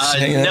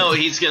hanging out? No,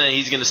 he's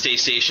gonna stay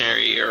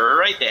stationary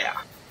right there.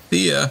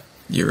 Thea,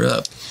 you're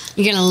up.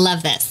 You're going to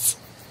love this.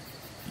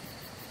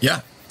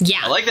 Yeah.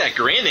 Yeah. I like that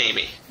grin,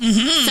 Amy.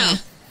 So,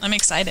 I'm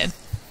excited.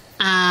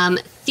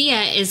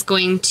 Thea is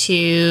going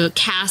to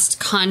cast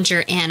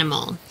Conjure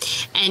Animal.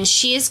 And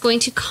she is going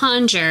to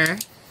conjure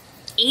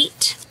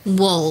 8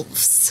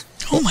 wolves.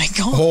 Oh my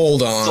god.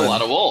 Hold on. It's a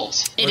lot of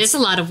wolves. It is a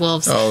lot of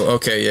wolves. Oh,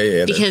 okay,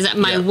 yeah. Because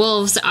my yeah.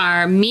 wolves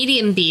are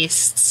medium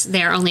beasts.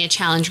 They're only a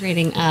challenge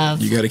rating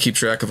of... You got to keep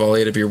track of all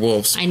 8 of your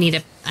wolves. I need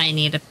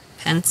a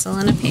pencil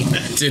and a paper.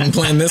 Didn't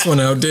plan this one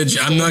out, did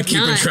you? I'm not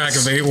keeping not. track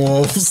of 8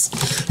 wolves.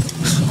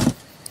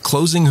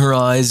 Closing her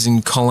eyes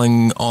and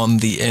calling on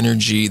the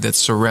energy that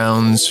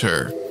surrounds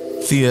her,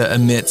 Thea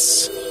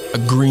emits a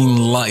green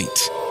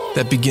light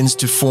that begins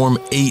to form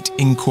 8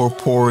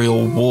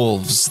 incorporeal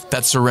wolves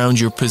that surround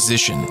your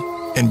position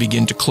and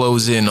begin to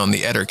close in on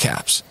the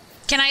Ettercaps.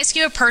 Can I ask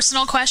you a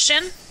personal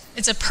question?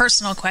 It's a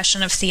personal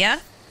question of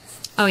Thea.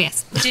 Oh,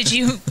 yes. Did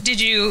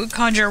you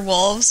conjure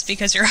wolves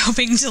because you're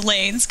hoping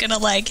Delane's gonna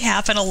like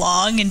happen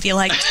along and be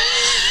like,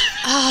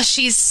 oh,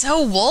 she's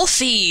so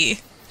wolfy.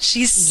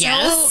 She's so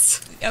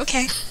Yes.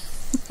 okay.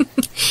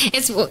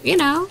 It's,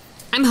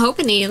 I'm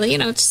hoping he,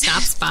 just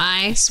stops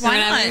by. So or why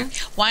whatever. not?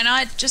 Why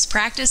not just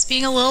practice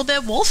being a little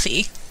bit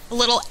wolfy? A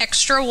little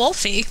extra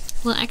wolfy.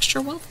 A little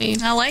extra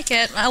wolfy. I like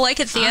it. I like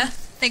it, Thea.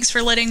 Thanks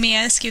for letting me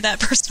ask you that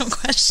personal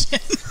question.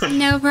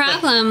 No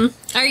problem.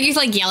 Are you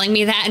yelling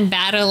me that in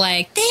battle?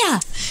 Like,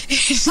 Thea,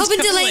 hoping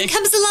Delane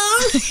comes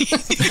along.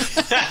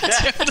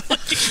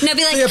 No,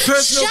 be like, Yeah,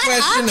 personal shut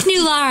question. up,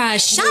 Nulara.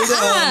 Shut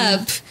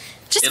up.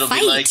 Just It'll fight.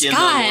 be like in Gosh.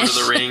 the Lord of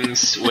the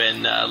Rings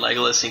when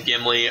Legolas and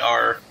Gimli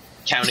are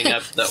counting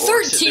up the orcs that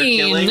they're 13.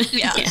 killing.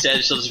 Yeah.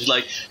 Instead, she'll just be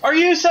like, "Are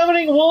you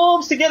summoning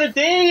wolves to get a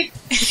date?"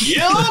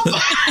 Yup.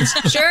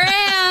 Sure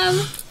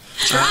am.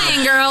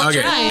 Trying, girl.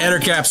 Okay, Trying.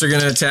 Ettercaps are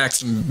going to attack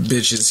some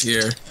bitches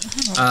here.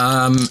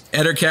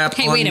 Ettercap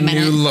Hey, on wait a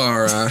minute.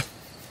 Nulara.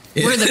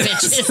 We're the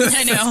bitches.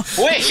 I know.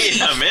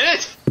 Wait a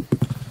minute.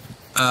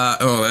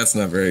 That's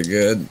not very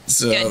good.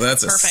 So Good.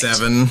 that's a Perfect.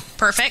 7.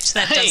 Perfect.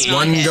 That does Hey. not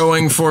One hit.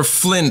 going for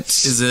Flint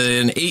is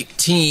an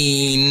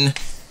 18.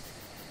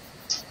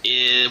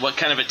 What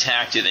kind of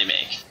attack do they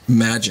make?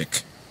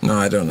 Magic. No,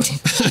 I don't know.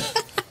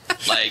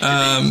 Like,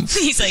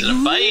 He's like, is it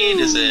a bite?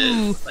 Is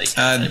it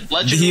like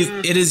bludgeoning?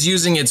 It is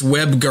using its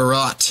web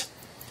garrote.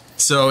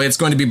 So it's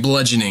going to be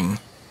bludgeoning.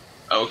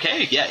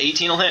 Okay, yeah,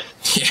 18 will hit.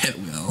 Yeah, it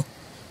will.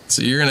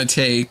 So you're going to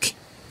take...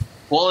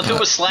 Well, if it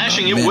was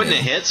slashing, it minute. wouldn't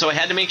have hit, so I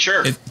had to make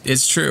sure.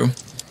 It's true.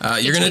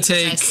 You're going to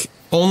take nice.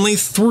 only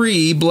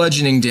 3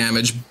 bludgeoning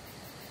damage,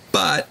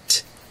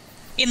 but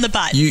in the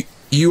butt.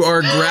 you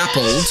are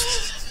grappled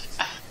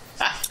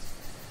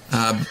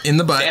in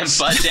the butt. Damn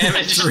butt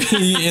damage.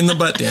 3 in the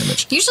butt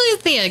damage. Usually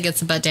Thea gets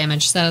the butt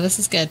damage, so this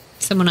is good.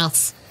 Someone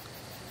else.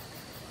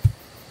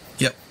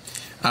 Yep.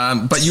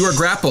 But you are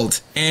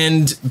grappled,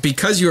 and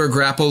because you are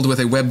grappled with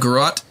a web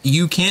garrote,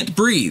 you can't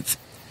breathe.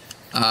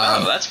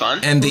 Oh, that's fun.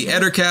 And the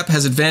Ettercap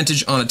has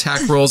advantage on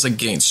attack rolls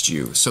against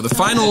you. So the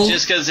final...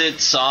 Just because it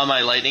saw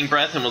my lightning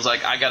breath and was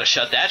like, I gotta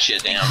shut that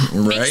shit down.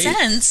 Right? Makes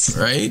sense.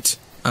 Right?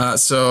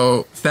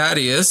 So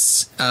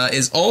Thaddeus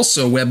is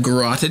also web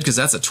garroted because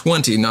that's a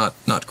 20,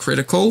 not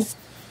critical.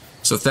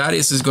 So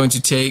Thaddeus is going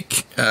to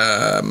take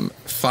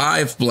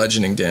 5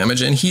 bludgeoning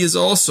damage, and he is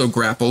also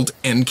grappled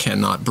and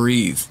cannot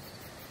breathe.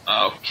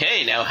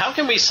 Okay, now how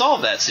can we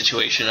solve that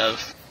situation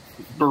of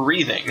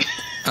breathing?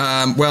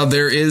 Well,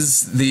 there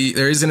is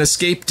an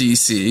escape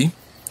DC.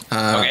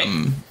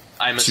 Okay.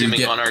 I'm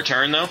assuming on our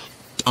turn, though?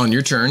 On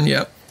your turn,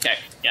 yep. Okay,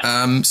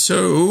 yeah.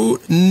 So,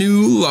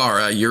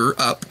 Nulara, you're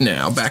up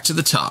now. Back to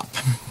the top.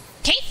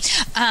 Okay.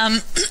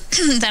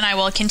 Then I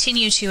will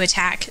continue to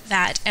attack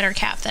that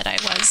ettercap that I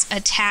was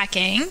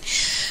attacking.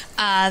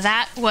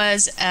 That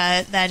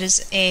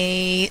is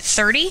a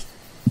 30.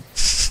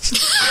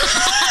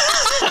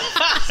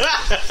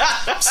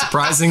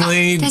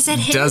 Surprisingly, doesn't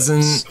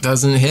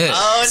hit.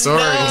 Oh, sorry.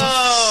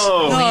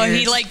 No. Oh,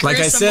 he like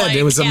I said,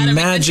 it was a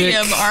magic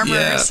armor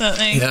or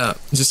something. Yeah,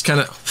 just kind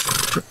of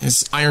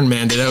Iron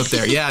Man'd it out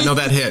there. Yeah, no,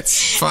 that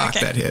hits. Fuck,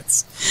 Okay. that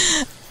hits.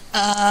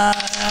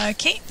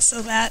 Okay,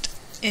 so that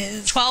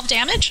is 12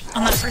 damage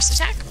on that first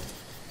attack.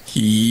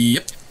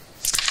 Yep.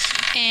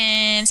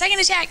 And second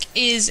attack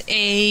is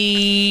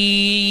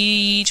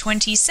a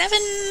 27.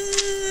 I'm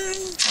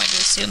going to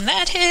assume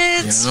that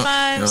hits. Yep,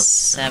 5, yep,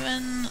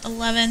 7,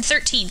 11,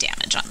 13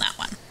 damage on that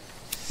one.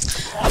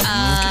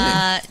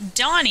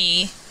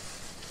 Donnie,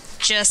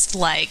 just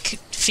like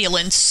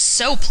feeling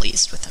so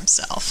pleased with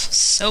himself,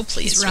 is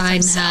going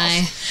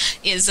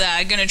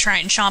to try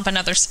and chomp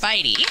another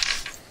Spidey.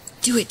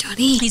 Do it,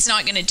 Donnie. He's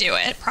not going to do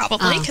it,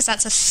 probably, because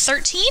that's a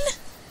 13.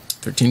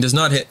 13 does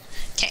not hit.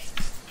 Okay.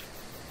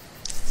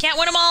 Can't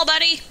win them all,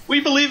 buddy. We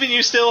believe in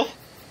you still.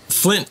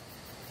 Flint,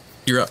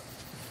 you're up.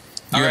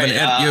 You All have right, you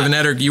have an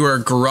etter. You are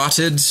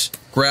garroted,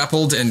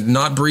 grappled, and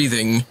not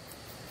breathing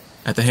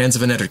at the hands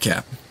of an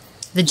ettercap.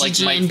 The Like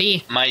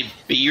GGNB. my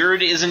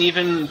beard isn't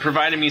even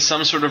providing me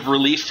some sort of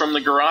relief from the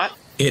garrote.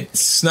 It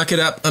snuck it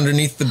up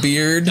underneath the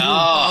beard.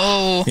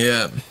 Oh,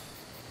 Yeah.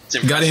 it's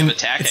impressive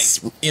attacking. It's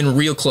in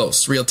real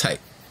close, real tight.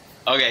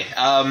 Okay,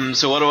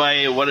 so what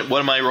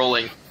am I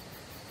rolling?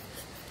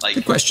 Like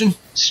Good question.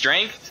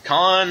 strength,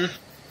 con,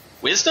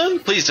 wisdom?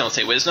 Please don't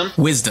say wisdom.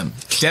 Wisdom.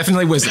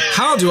 Definitely wisdom.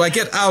 How do I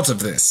get out of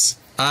this?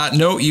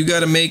 No, you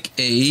gotta make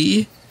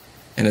an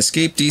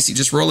escape DC.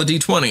 Just roll a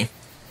d20.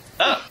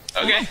 Oh,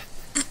 okay.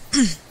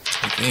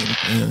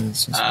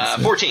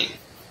 14.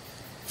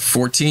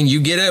 14,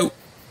 you get out.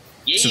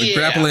 Yeah. So the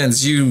grapple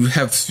ends. You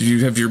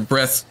have your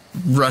breath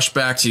rush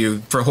back to you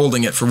for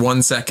holding it for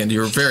 1 second.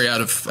 You're very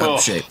out of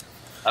shape.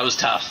 That was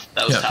tough.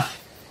 Tough.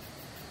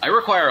 I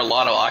require a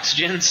lot of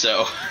oxygen,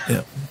 so...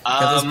 Yeah.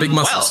 Got those big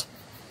muscles.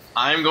 Well,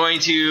 I'm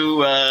going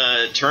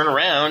to turn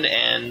around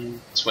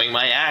and swing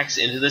my axe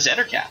into this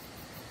ettercap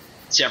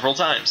several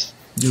times.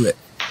 Do it.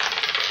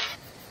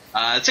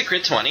 It's a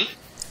crit 20.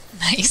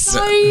 Nice.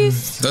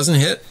 Doesn't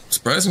hit,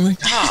 surprisingly.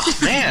 Oh,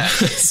 man.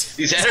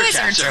 These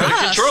ettercaps are out of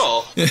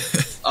control.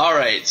 All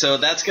right, so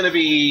that's going to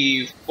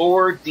be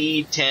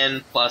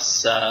 4d10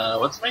 plus...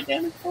 what's my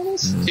damage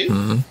bonus?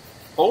 2?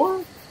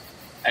 4?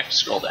 I have to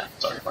scroll down.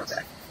 Sorry, one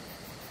sec.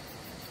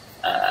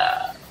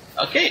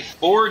 Okay,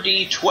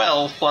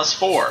 4d12 plus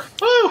 4.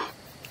 Woo!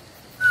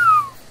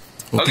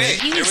 Okay,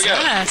 here we go.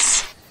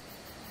 Jesus.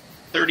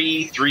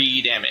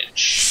 33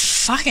 damage.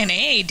 Fucking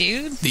A,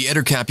 dude. The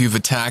ettercap you've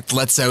attacked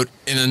lets out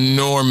an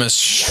enormous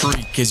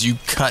shriek as you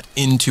cut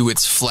into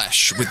its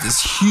flesh with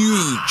this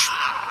huge,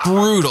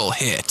 brutal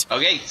hit.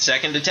 Okay,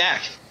 second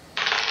attack.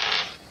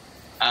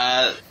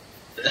 That's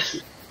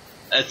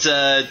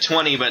a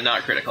 20, but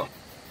not critical.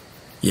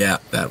 Yeah,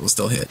 that will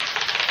still hit.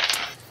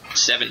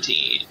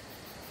 17.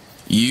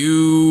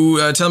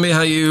 You tell me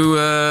how you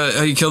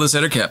kill this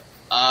ettercap.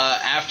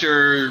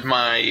 After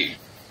my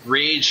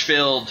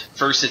rage-filled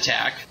first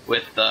attack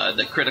with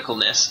the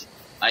criticalness,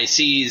 I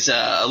seize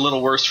a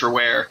little worse for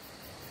wear,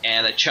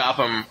 and I chop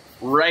him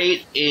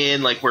right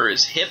in like where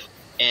his hip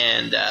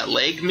and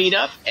leg meet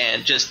up,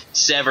 and just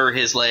sever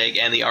his leg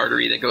and the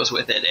artery that goes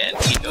with it, and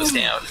he goes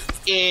down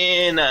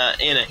in a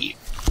heap.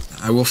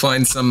 I will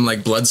find some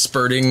like blood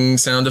spurting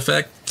sound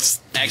effect.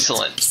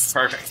 Excellent.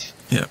 Perfect.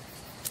 Yeah.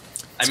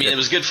 I mean, good. It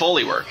was good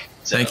Foley work.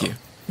 So. Thank you.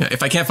 Yeah,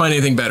 if I can't find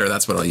anything better,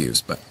 that's what I'll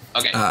use. But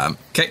Okay.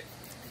 Okay.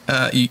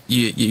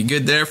 You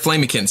good there,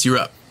 Flamekins? You're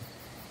up.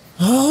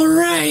 All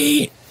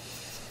right.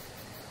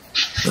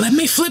 Let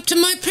me flip to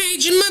my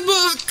page in my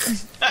book.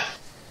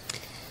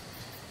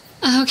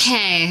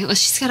 Okay. Well,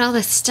 she's got all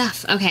this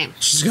stuff. Okay.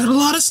 She's got a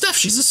lot of stuff.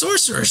 She's a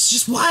sorcerer. It's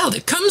just wild.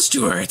 It comes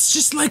to her. It's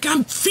just like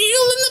I'm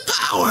feeling the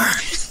power.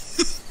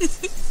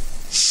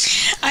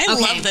 I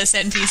love this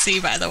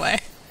NPC, by the way.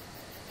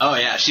 Oh,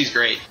 yeah, she's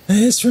great.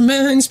 This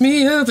reminds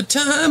me of a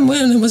time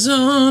when I was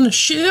on a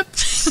ship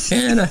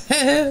and I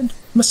had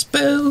my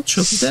spell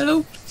choked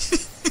out.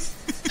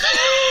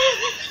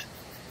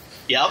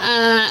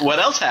 Yep. What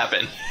else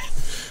happened?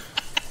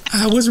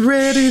 I was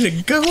ready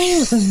to go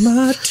when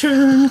my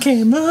turn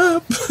came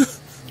up. Fuck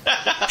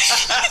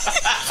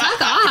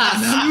off.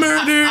 I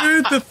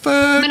murdered the fucking...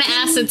 I'm gonna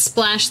acid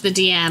splash the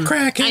DM.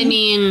 Kraken. I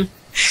mean,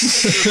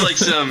 It's like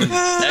some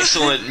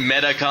excellent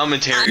meta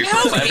commentary.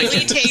 No,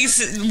 Bailey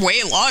takes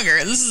way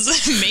longer. This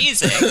is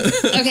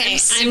amazing. Okay,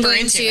 I'm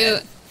going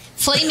to...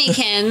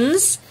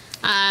 Flamekins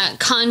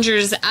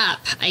conjures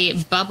up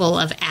a bubble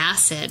of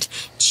acid,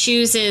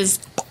 chooses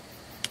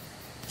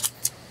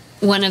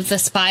one of the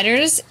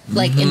spiders,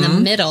 like in the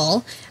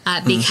middle,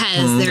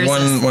 because there's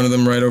one of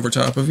them right over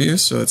top of you,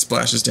 so it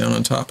splashes down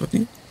on top of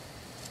you.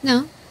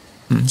 No.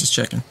 Just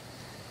checking.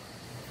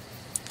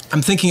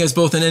 I'm thinking as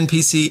both an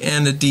NPC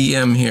and a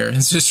DM here.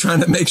 It's just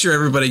trying to make sure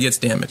everybody gets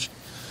damage.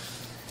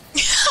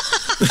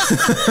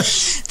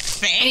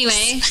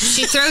 Anyway,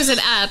 she throws it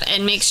up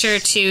and makes sure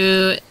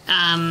to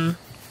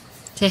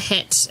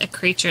hit a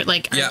creature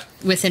like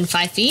within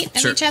 5 feet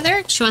of each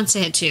other. She wants to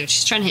hit 2.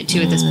 She's trying to hit 2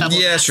 with this bubble.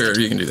 Yeah, sure,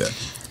 you can do that.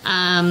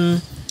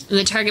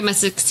 The target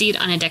must succeed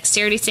on a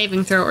dexterity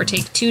saving throw or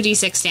take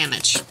 2d6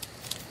 damage.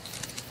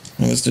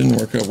 Well, this didn't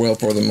work out well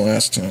for them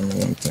last time, I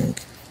don't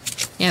think.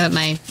 Yeah, but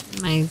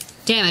my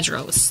damage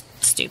roll was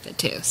stupid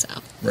too, so.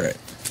 Right.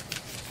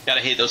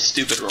 Gotta hate those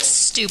stupid rolls.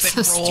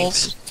 Stupid So rolls.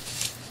 stupid.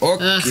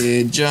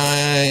 Okay,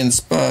 giant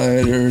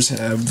spiders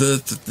have so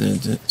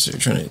you're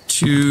trying to hit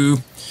 2.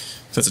 So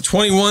that's a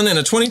 21 and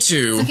a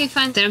 22. Okay,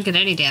 fine. They don't get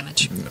any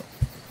damage. No.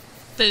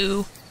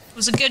 Boo. It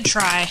was a good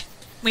try.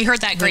 We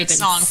heard that great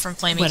song from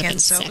Flamekins,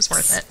 so it was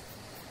worth it.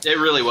 It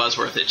really was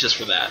worth it just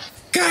for that.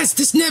 Guys,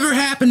 this never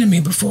happened to me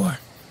before.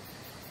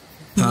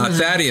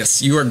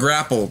 Thaddeus, you are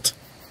grappled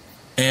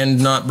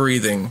and not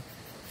breathing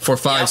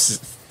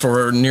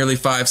for nearly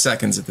 5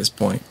 seconds at this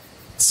point.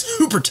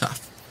 Super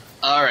tough.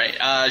 All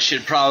right,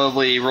 should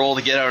probably roll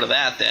to get out of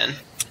that then.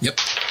 Yep.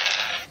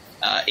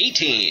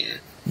 18.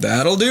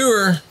 That'll do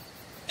her.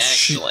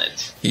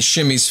 Excellent. He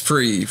shimmies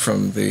free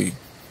from the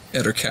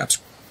Ettercap's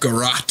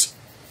garrote.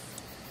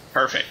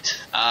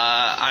 Perfect.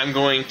 I'm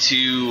going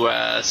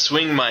to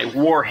swing my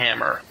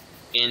warhammer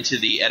into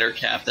the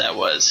Ettercap that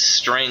was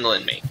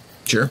strangling me.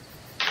 Sure.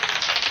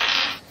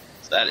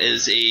 So that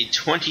is a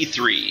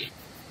 23.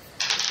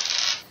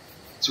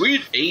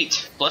 Sweet.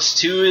 8 plus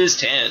 2 is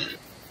 10.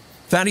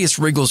 Thaddeus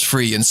wriggles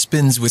free and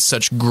spins with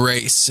such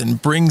grace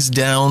and brings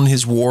down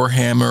his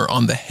warhammer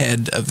on the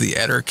head of the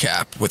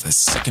Ettercap with a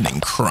sickening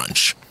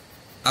crunch.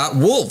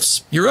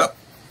 Wolves, you're up.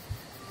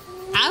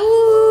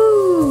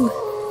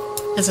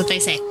 Ow! That's what they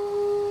say.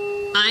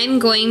 I'm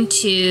going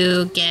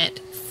to get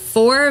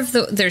 4 of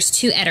the... There's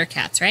 2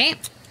 Ettercaps, right?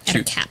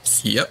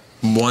 Ettercaps. Yep.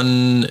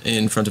 One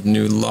in front of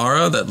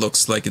Nulara that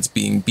looks like it's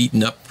being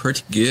beaten up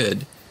pretty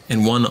good.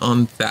 And one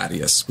on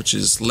Thaddeus, which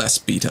is less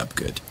beat up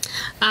good.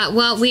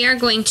 Well, we are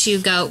going to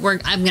go...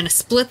 I'm going to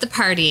split the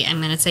party. I'm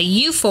going to say,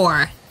 you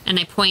 4. And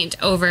I point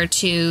over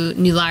to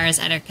Nulara's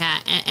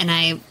Ettercat. And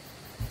I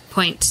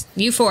point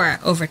you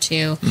 4 over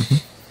to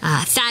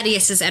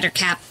Thaddeus's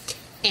Ettercap.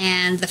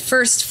 And the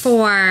first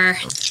 4...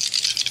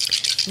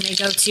 They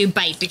go to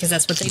bite, because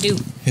that's what they do.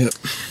 Yep.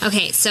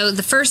 Okay, so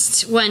the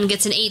first one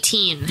gets an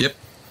 18. Yep.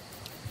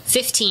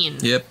 15.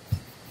 Yep.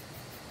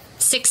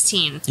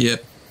 16.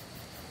 Yep.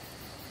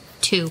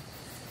 2.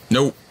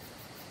 Nope.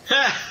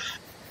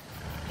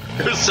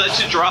 It was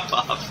such a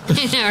drop-off.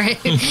 I know, right?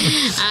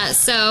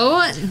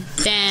 So,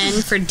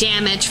 then for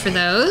damage for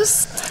those...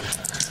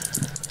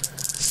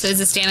 So is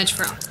this damage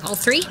for all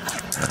 3?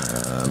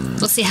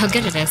 We'll see how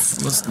good it is.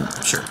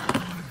 Sure.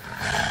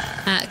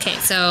 Okay,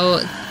 so...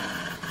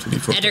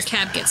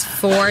 Ettercap gets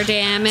 4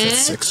 damage.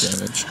 That's 6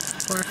 damage.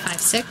 4, 5,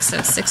 6,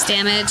 so 6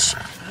 damage.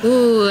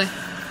 Ooh,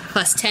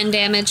 plus 10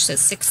 damage, so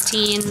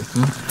 16.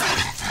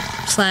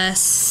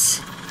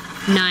 Plus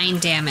 9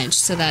 damage,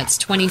 so that's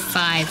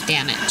 25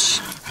 damage.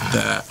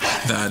 That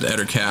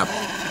Ettercap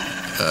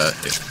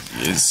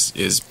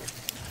is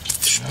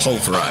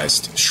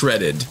pulverized,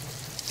 shredded,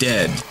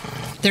 dead.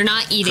 They're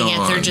not eating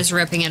Gone. it, they're just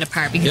ripping it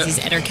apart because these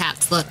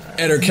Ettercaps look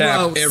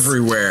Ettercap gross.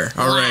 everywhere.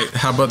 All right,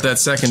 how about that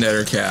second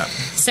Ettercap?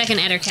 Second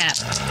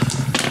Ettercap.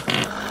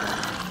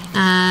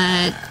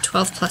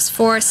 12 plus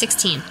 4,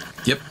 16.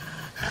 Yep.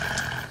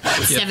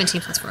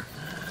 17 plus 4.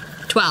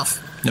 12.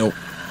 Nope.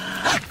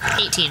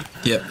 18.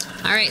 Yep.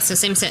 All right, so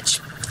same sitch.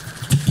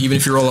 Even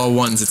if you roll all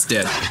 1s, it's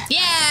dead.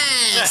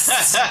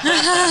 Yes!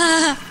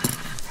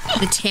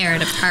 They tear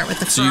it apart with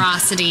the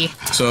ferocity.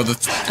 So the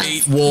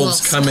 8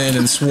 wolves come in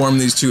and swarm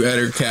these 2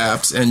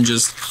 Ettercaps and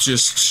just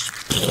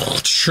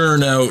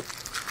churn out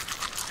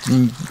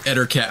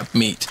Ettercap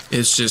meat.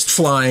 It's just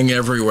flying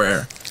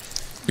everywhere.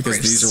 Because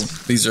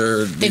these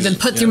are They've been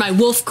put through my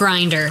wolf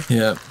grinder.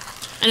 Yeah.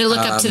 And I look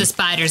up to the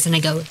spiders and I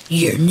go,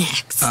 you're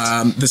next.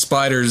 The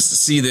spiders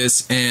see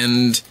this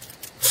and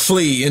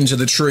flee into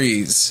the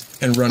trees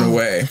and run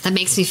away. That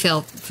makes me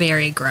feel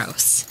very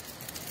gross.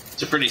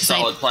 It's a pretty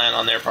solid plan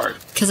on their part.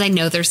 Because I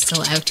know they're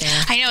still out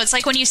there. I know, it's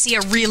like when you see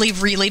a really,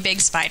 really big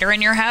spider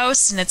in your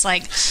house, and it's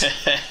like,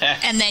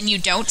 and then you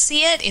don't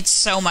see it, it's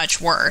so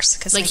much worse.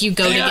 Cause like you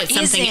go to get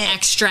something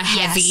extra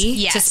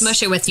heavy to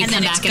smush it with, you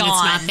come back and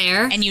it's not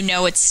there. And you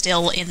know it's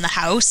still in the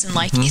house, and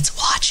like, it's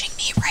watching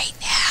me right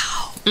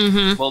now.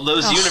 Mm-hmm. Well,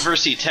 those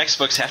university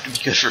textbooks have to be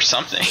good for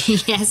something.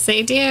 Yes,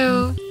 they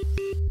do.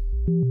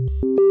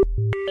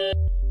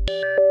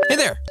 Hey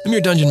there, I'm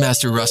your Dungeon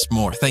Master, Russ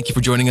Moore. Thank you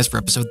for joining us for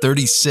episode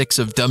 36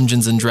 of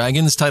Dumbgeons and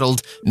Dragons,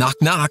 titled Knock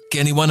Knock,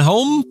 Anyone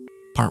Home?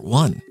 Part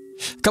 1.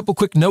 A couple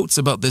quick notes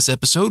about this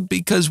episode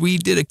because we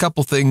did a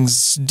couple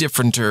things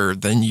differenter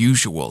than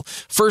usual.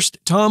 First,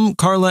 Tom,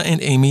 Carla, and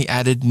Amy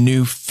added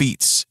new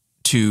feats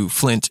to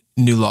Flint,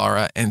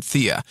 Nulara, and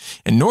Thia.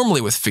 And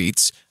normally with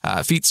feats,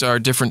 feats are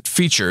different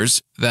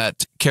features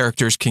that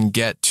characters can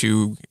get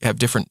to have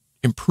different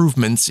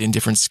improvements in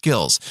different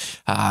skills.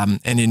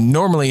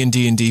 Normally in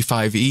D&D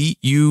 5e,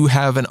 you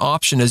have an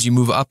option as you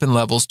move up in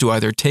levels to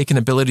either take an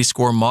ability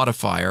score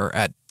modifier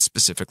at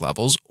specific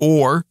levels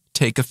or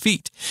take a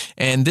feat.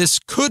 And this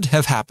could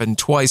have happened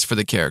twice for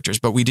the characters,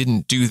 but we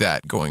didn't do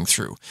that going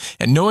through.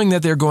 And knowing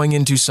that they're going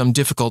into some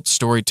difficult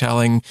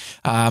storytelling,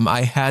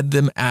 I had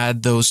them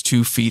add those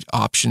 2 feat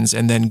options,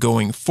 and then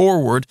going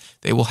forward,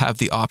 they will have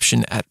the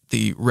option at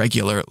the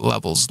regular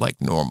levels like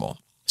normal.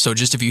 So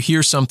just if you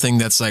hear something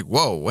that's like,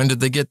 whoa, when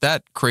did they get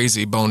that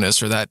crazy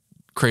bonus or that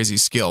crazy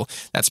skill?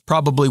 That's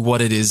probably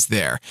what it is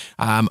there.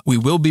 We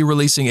will be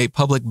releasing a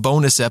public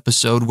bonus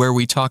episode where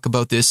we talk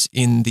about this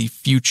in the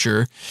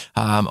future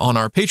on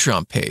our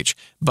Patreon page.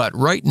 But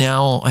right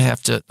now, I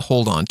have to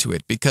hold on to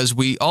it because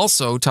we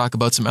also talk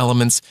about some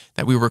elements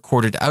that we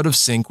recorded out of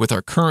sync with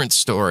our current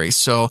story.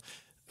 So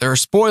there are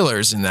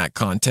spoilers in that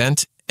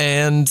content.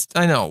 And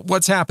I know,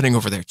 what's happening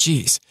over there?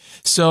 Jeez.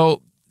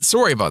 So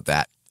sorry about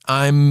that.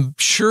 I'm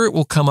sure it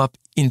will come up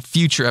in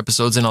future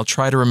episodes, and I'll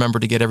try to remember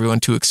to get everyone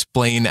to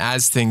explain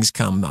as things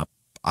come up.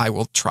 I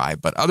will try,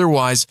 but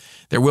otherwise,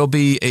 there will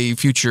be a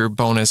future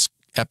bonus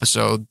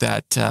episode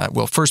that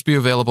will first be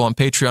available on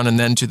Patreon and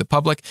then to the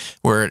public,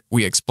 where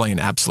we explain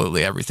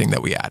absolutely everything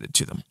that we added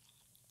to them.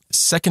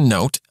 Second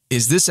note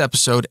is this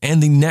episode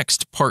and the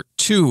next part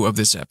 2 of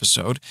this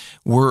episode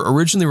were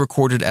originally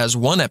recorded as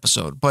one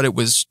episode, but it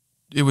was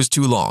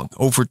too long,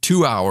 over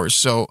 2 hours,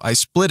 so I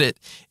split it,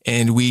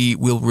 and we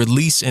will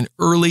release an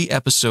early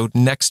episode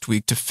next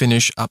week to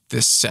finish up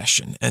this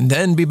session, and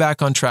then be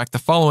back on track the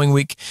following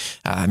week.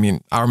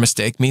 Our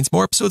mistake means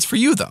more episodes for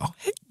you, though.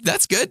 Hey,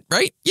 that's good,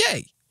 right?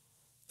 Yay!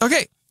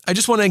 Okay. I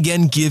just want to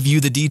again give you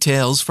the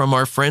details from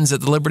our friends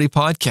at the Liberty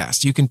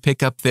Podcast. You can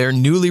pick up their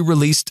newly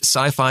released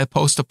sci-fi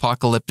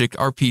post-apocalyptic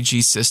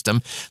RPG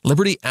system,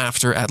 Liberty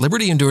After, at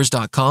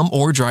libertyendures.com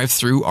or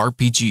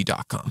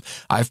drivethrurpg.com.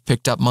 I've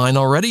picked up mine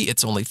already.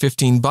 It's only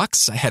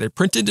 $15. I had it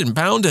printed and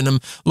bound, and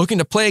I'm looking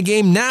to play a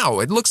game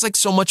now. It looks like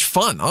so much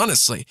fun,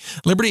 honestly.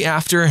 Liberty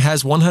After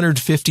has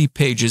 150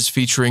 pages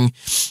featuring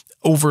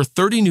over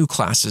 30 new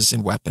classes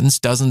and weapons,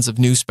 dozens of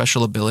new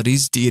special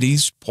abilities,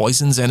 deities,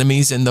 poisons,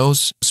 enemies, and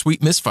those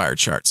sweet misfire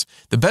charts.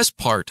 The best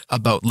part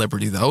about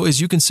Liberty, though, is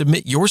you can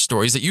submit your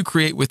stories that you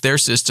create with their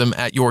system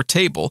at your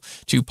table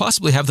to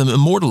possibly have them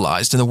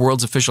immortalized in the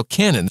world's official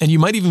canon, and you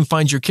might even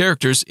find your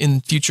characters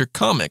in future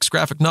comics,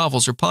 graphic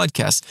novels, or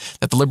podcasts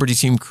that the Liberty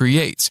team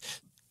creates.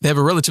 They have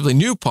a relatively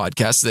new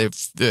podcast. They have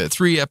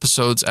 3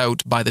 episodes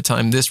out by the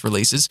time this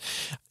releases,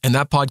 and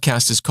that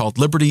podcast is called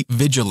Liberty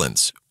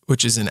Vigilance,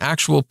 which is an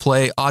actual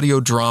play audio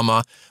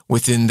drama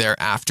within their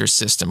After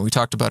system. We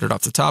talked about it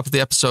off the top of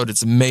the episode.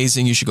 It's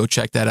amazing. You should go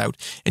check that out.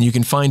 And you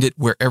can find it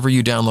wherever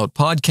you download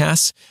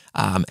podcasts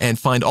and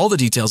find all the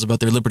details about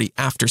their Liberty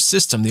After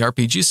system, the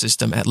RPG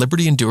system, at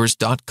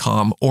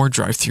libertyendures.com or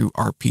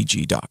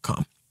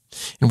drivethrurpg.com.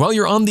 And while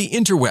you're on the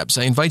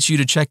interwebs, I invite you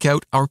to check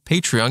out our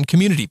Patreon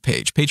community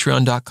page,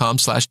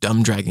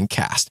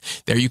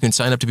 patreon.com/dumbdragoncast. There you can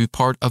sign up to be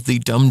part of the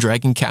Dumb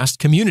Dragon Cast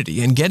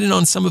community and get in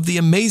on some of the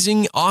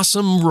amazing,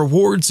 awesome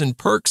rewards and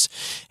perks.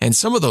 And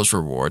some of those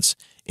rewards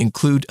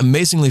include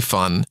amazingly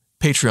fun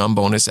Patreon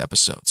bonus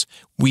episodes.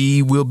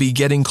 We will be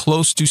getting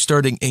close to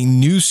starting a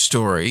new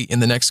story in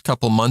the next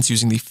couple months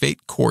using the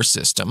Fate Core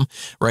system.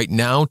 Right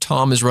now,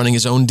 Tom is running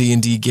his own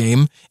D&D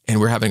game, and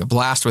we're having a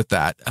blast with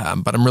that.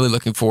 But I'm really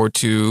looking forward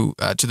to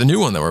the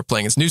new one that we're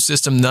playing. It's a new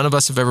system. None of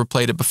us have ever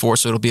played it before,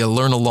 so it'll be a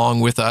learn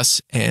along with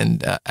us,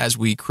 and as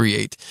we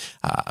create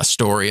a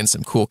story and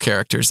some cool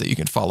characters that you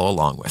can follow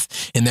along with.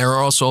 And there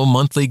are also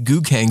monthly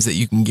Goog Hangs that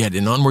you can get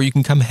in on, where you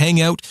can come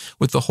hang out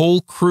with the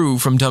whole crew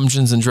from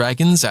Dumbgeons and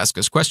Dragons, ask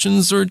us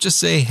questions, or just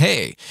say,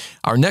 hey.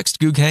 Our next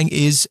Goog Hang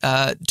is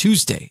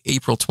Tuesday,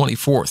 April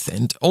 24th,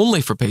 and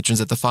only for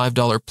patrons at the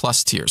 $5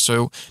 plus tier.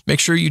 So make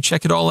sure you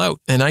check it all out.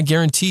 And I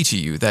guarantee to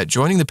you that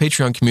joining the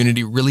Patreon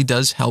community really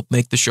does help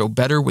make the show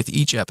better with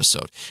each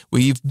episode.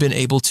 We've been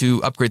able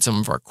to upgrade some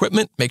of our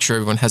equipment, make sure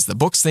everyone has the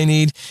books they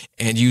need,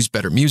 and use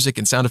better music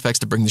and sound effects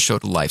to bring the show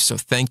to life. So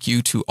thank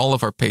you to all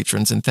of our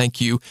patrons, and thank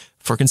you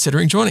for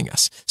considering joining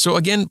us. So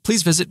again,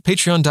 please visit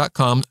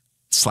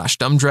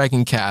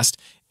patreon.com/dumbdragoncast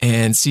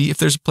and see if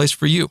there's a place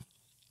for you.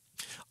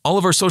 All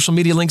of our social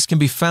media links can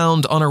be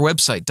found on our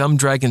website,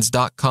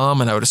 dumbdragons.com,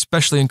 and I would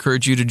especially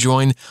encourage you to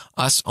join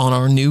us on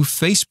our new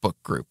Facebook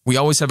group. We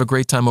always have a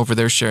great time over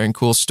there sharing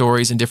cool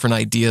stories and different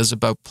ideas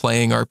about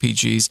playing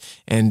RPGs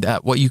and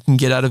what you can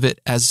get out of it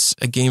as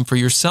a game for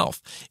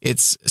yourself.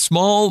 It's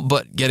small,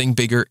 but getting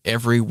bigger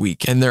every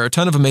week, and there are a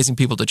ton of amazing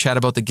people to chat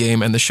about the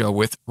game and the show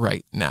with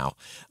right now.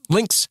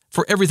 Links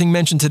for everything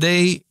mentioned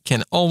today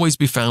can always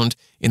be found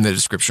in the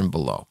description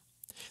below.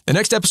 The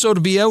next episode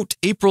will be out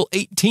April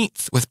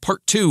 18th with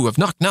part 2 of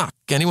Knock Knock,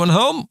 Anyone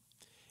Home?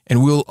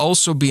 And we'll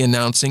also be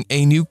announcing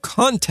a new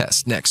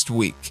contest next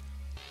week,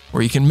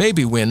 where you can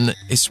maybe win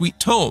a sweet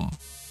tome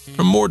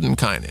from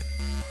Mordenkainen.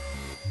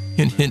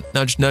 Hint, hint,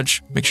 nudge,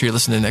 nudge. Make sure you're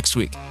listening next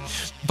week.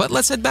 But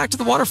let's head back to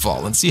the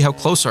waterfall and see how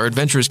close our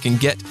adventurers can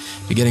get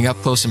to getting up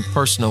close and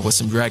personal with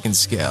some dragon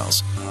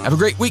scales. Have a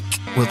great week.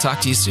 We'll talk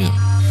to you soon.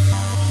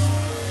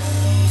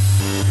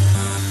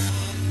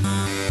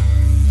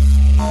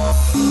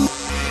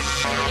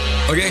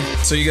 Okay,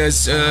 so you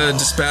guys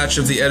dispatch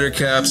of the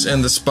ettercaps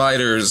and the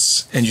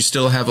spiders, and you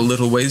still have a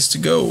little ways to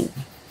go.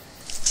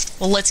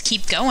 Well, let's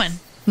keep going.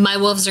 My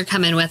wolves are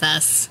coming with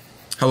us.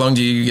 How long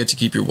do you get to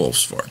keep your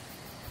wolves for?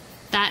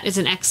 That is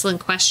an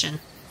excellent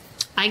question.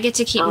 I get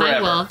to keep my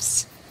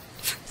wolves.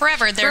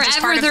 Forever. They're just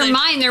part of they're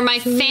mine. They're my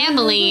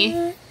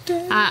family.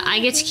 I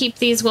get to keep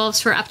these wolves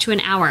for up to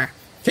an hour.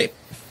 Okay.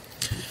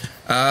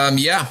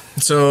 Yeah.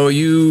 So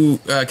you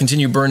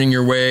continue burning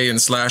your way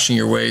and slashing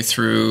your way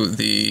through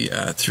the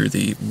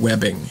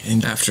webbing,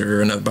 and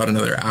after about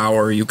another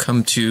hour, you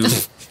come to.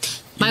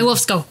 My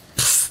wolves go.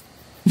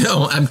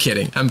 No, I'm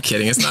kidding.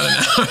 It's not an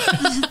hour.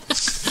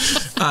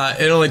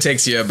 It only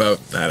takes you about,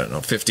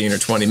 15 or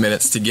 20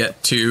 minutes to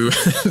get to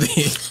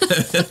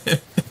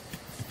the...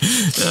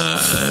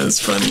 That's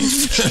funny.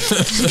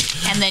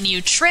 And then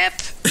you trip,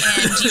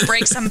 and you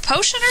break some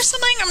potion or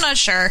something? I'm not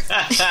sure.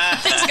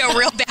 Things go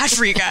real bad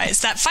for you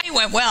guys. That fight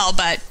went well,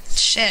 but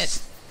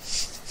shit.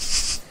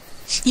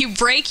 You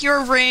break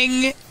your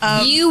ring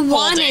of You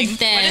wanted holding.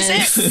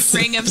 this. What is it?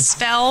 Ring of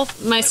spell?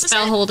 My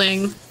spell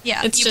holding.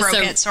 Yeah, it's you just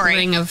broke a it, sorry.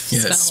 ring of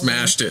Yeah, spell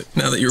smashed it.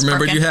 Now that you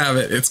remembered broken. you have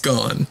it, it's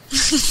gone.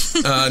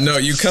 No,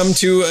 you come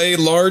to a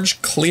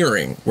large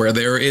clearing where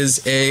there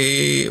is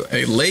a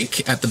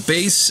lake at the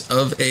base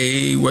of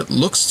what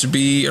looks to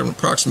be an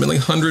approximately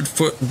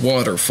 100-foot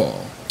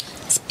waterfall.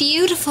 It's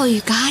beautiful, you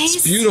guys.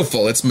 It's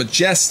beautiful. It's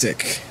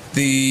majestic.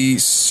 The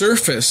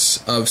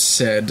surface of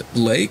said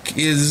lake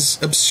is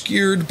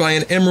obscured by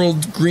an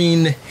emerald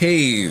green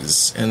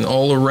haze, and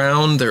all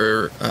around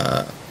there,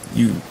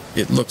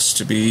 it looks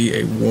to be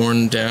a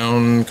worn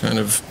down kind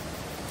of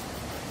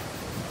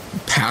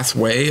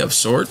pathway of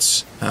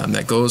sorts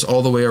that goes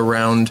all the way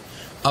around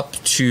up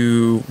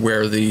to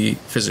where the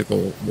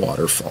physical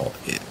waterfall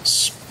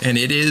is. And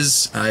it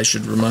is, I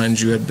should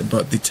remind you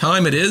about the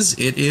time it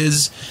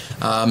is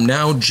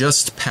now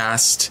just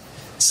past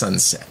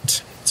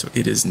sunset. So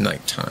it is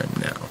nighttime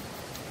now.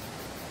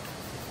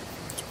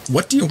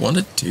 What do you want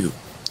to do?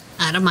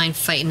 I don't mind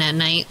fighting at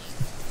night.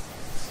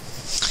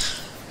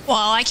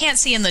 Well, I can't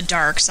see in the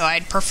dark, so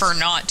I'd prefer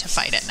not to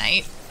fight at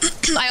night.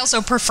 I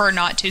also prefer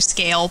not to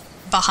scale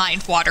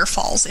behind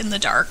waterfalls in the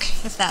dark,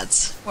 if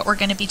that's what we're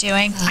going to be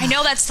doing. I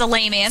know that's the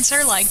lame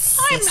answer, like,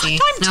 I'm Sissy.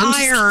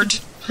 tired.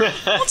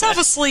 Let's have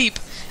a sleep.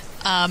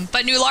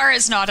 But Nulara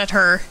is not at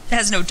her,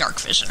 has no dark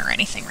vision or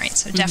anything, right?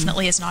 So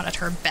definitely is not at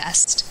her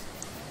best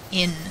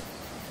in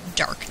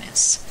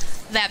darkness.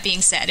 That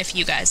being said, if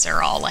you guys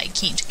are all like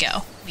keen to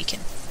go, we can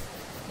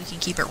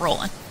keep it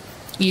rolling.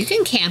 You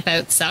can camp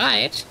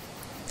outside.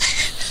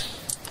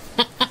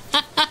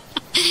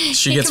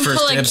 She gets can first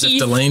pull a dibs if Keith.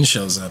 Delane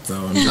shows up,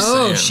 though. I'm just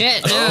Oh,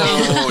 saying. shit. No.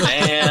 Oh,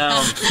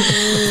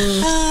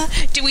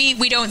 damn. Do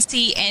we don't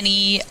see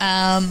any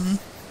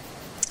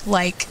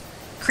like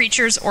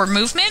creatures or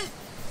movement?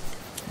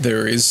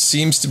 There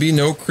seems to be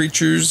no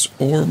creatures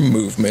or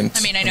movement.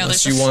 I mean, I know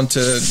unless there's you want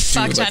to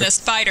fuck do ton like of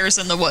spiders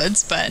in the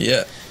woods, but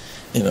yeah.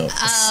 You know,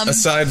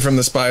 aside from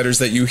the spiders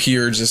that you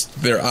hear, just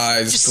their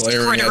eyes Just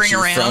glaring at crittering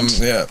you around.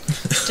 from, yeah.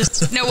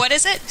 just no, what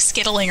is it?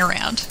 Skittling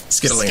around.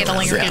 Skittling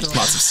around. Yeah, around.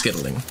 lots of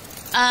skittling.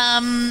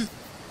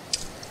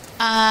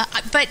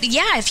 But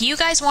yeah, if you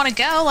guys want to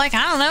go, like,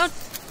 I don't know,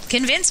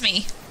 convince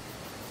me.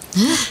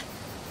 I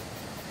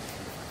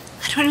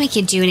don't want to make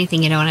you do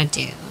anything you don't want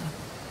to do.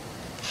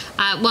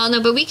 Well,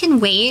 no, but we can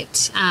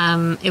wait.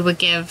 It would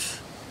give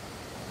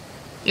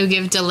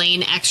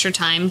Delane extra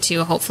time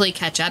to hopefully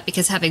catch up,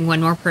 because having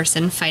one more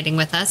person fighting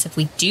with us, if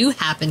we do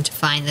happen to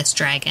find this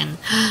dragon.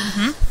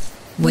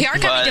 We are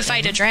coming to But-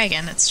 fight a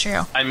dragon, it's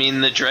true. I mean,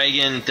 the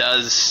dragon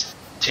does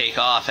take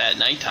off at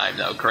nighttime,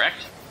 though, correct?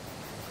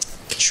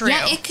 True.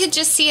 Yeah, it could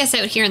just see us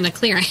out here in the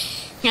clearing.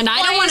 And I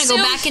Well, don't I want to go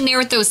assume- back in there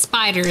with those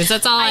spiders.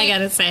 That's all I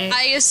gotta say.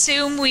 I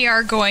assume we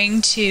are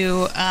going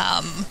to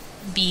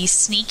be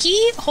sneaky.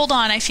 Hold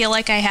on, I feel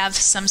like I have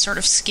some sort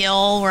of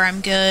skill where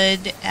I'm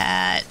good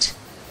at...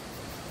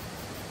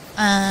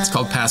 It's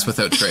called Pass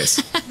Without Trace.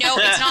 No,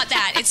 it's not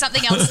that. It's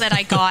something else that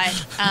I got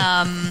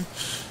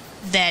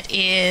that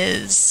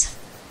is...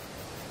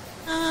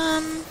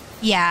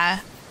 yeah.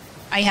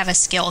 I have a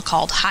skill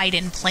called Hide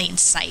in Plain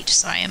Sight,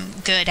 so I am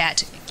good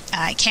at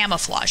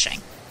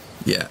camouflaging.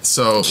 Yeah,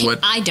 so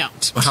I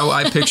don't. how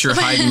I picture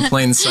hide in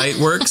plain sight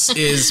works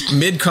is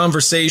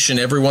mid-conversation,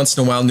 every once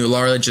in a while,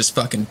 Nulara just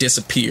fucking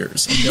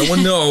disappears. And no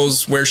one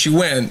knows where she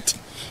went.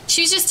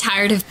 She was just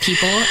tired of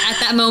people at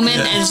that moment,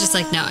 and it's just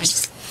like, no, I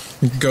just...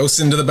 Ghosts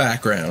into the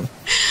background.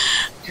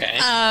 Okay.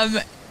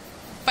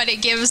 But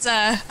it gives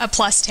a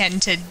plus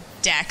 10 to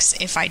Dex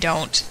if I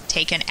don't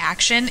take an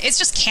action. It's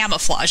just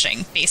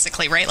camouflaging,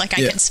 basically, right? Like,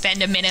 I can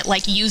spend a minute,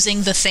 like,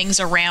 using the things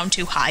around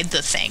to hide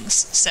the things.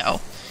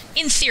 So,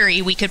 in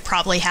theory, we could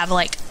probably have,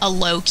 like, a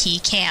low-key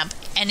camp.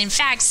 And, in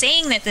fact,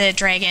 saying that the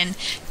dragon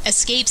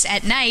escapes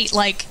at night,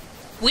 like,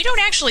 we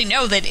don't actually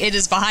know that it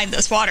is behind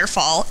this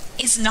waterfall.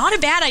 It's not a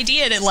bad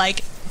idea to,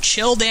 like,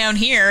 chill down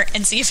here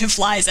and see if it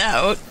flies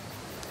out.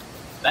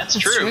 That's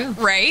true.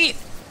 Right?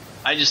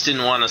 I just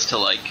didn't want us to,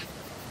 like,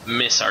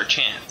 miss our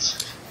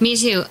chance. Me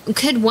too.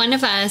 Could one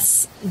of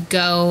us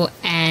go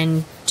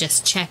and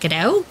just check it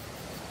out?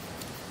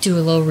 Do a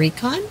little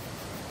recon?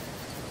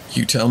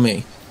 You tell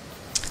me.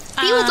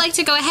 Thea would like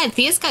to go ahead.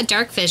 Thea's got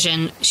dark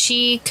vision.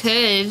 She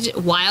could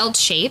wild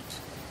shape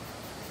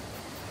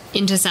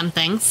into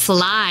something,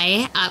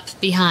 fly up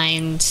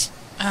behind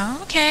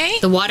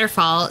the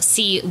waterfall,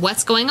 see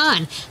what's going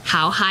on.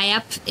 How high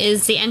up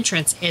is the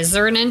entrance? Is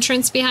there an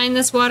entrance behind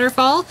this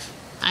waterfall?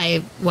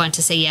 I want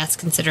to say yes,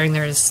 considering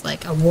there's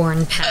like a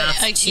worn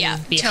path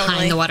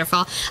behind the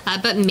waterfall.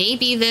 But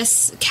maybe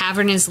this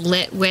cavern is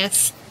lit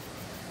with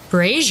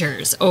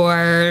braziers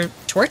or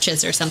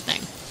torches or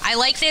something. I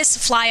like this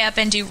fly up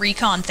and do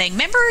recon thing.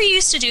 Remember you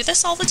used to do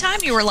this all the time?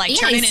 You were like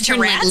turning into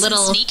rats, like,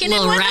 little, and sneaking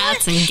little and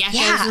rats and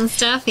geckos and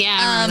stuff. Yeah,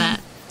 I remember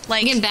that.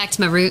 Like, I'm getting back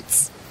to my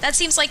roots. That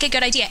seems like a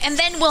good idea. And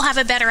then we'll have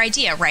a better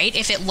idea, right?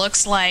 If it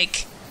looks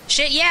like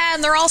shit,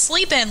 and they're all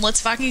sleeping,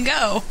 let's fucking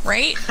go,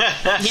 right?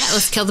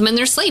 Let's kill them in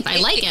their sleep. I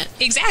like it.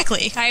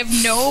 Exactly. I have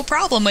no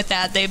problem with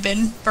that. They've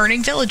been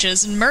burning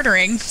villages and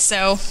murdering,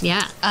 so...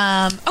 Yeah.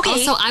 Okay.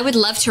 Also, I would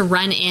love to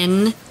run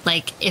in,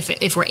 like,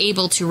 if we're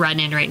able to run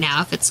in right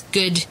now, if it's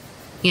good,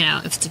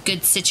 if it's a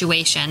good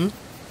situation,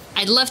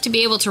 I'd love to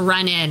be able to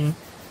run in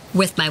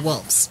with my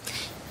wolves.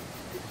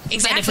 Exactly.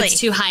 But if it's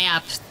too high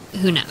up,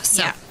 who knows?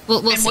 So,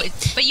 we'll see.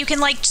 But you can,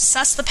 like,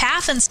 suss the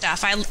path and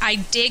stuff. I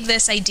dig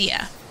this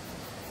idea.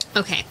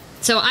 Okay,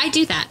 so I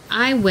do that.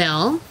 I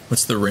will...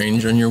 What's the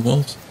range on your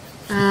wolves?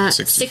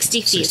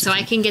 60 feet, so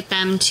I can get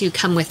them to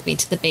come with me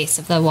to the base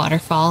of the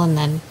waterfall, and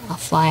then I'll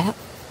fly up.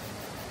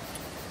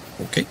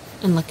 Okay.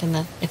 And look in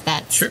the... If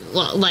that's... Sure.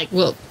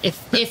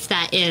 If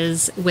that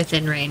is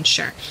within range,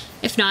 sure.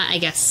 If not, I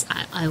guess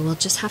I will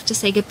just have to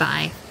say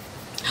goodbye.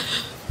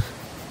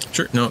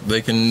 Sure. No,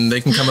 they can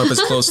come up as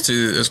close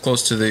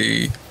to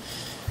the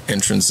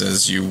entrance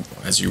as you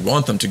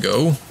want them to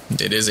go.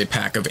 It is a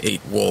pack of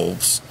 8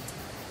 wolves.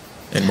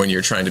 And when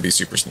you're trying to be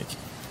super sneaky.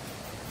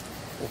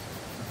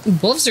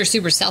 Wolves are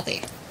super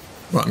stealthy.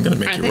 Well, I'm going to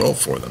make you roll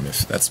for them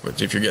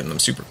if you're getting them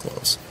super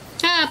close.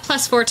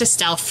 +4 to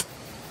stealth.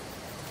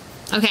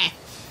 Okay.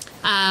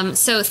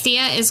 So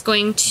Thea is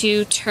going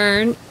to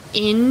turn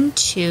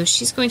into...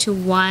 She's going to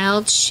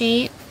wild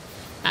shape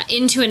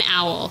into an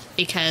owl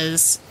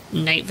because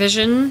night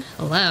vision.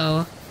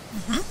 Hello.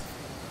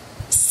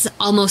 Mm-hmm.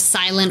 Almost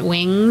silent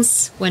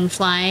wings when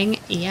flying.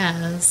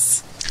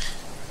 Yes.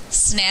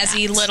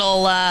 Snazzy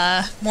little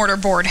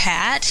mortarboard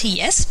hat.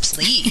 Yes,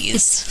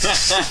 please.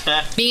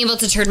 Being able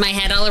to turn my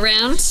head all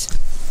around.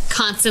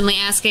 Constantly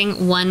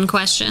asking one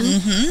question.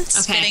 Mm-hmm. Okay.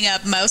 Spitting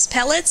up mouse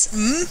pellets.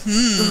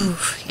 Mm-hmm. Ooh,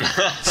 yeah.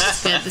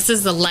 That's good. This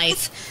is the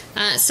life.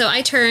 So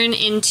I turn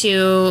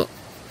into...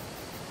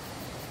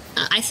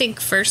 I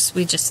think first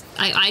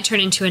I turn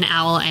into an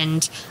owl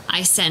and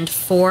I send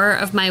 4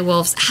 of my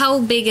wolves. How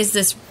big is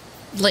this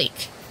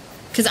lake?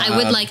 Because I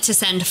would like to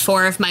send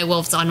 4 of my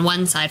wolves on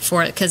one side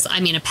for it. Because,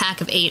 a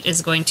pack of 8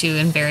 is going to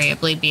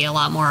invariably be a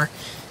lot more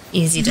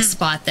easy to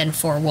spot than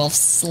 4 wolves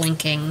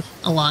slinking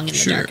along in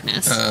the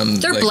darkness.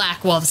 They're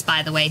black wolves,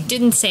 by the way.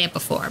 Didn't say it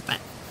before, but...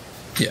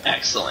 Yeah.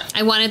 Excellent.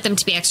 I wanted them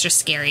to be extra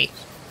scary.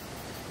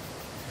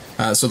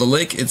 So the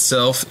lake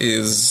itself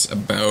is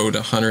about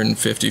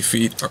 150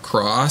 feet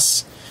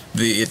across.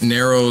 It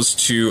narrows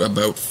to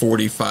about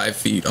 45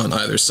 feet on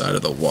either side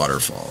of the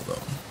waterfall,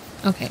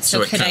 though. Okay,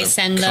 so could I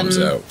send them...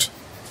 Out.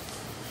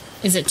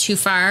 Is it too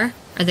far?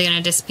 Are they going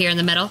to disappear in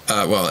the middle?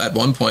 Well, at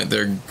one point,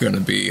 they're going to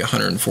be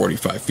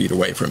 145 feet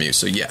away from you,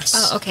 so yes.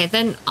 Oh, okay.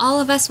 Then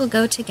all of us will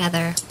go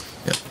together.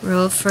 Yep.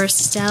 Roll for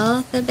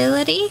stealth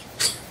ability?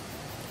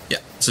 Yeah,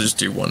 so just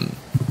do one.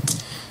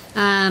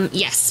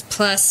 Yes,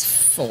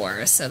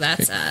 +4, so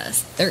that's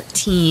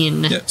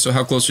 13. Yeah, so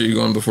how close are you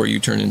going before you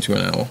turn into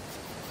an owl?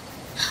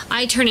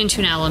 I turn into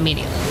an owl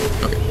immediately.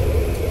 Okay.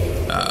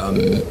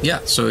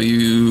 Yeah, so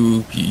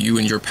you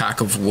and your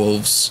pack of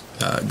wolves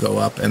go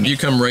up, and you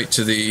come right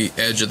to the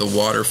edge of the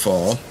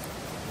waterfall,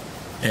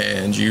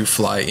 and you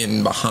fly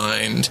in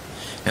behind,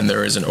 and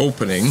there is an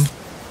opening.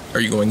 Are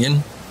you going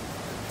in?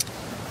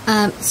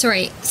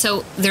 Sorry,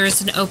 so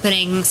there's an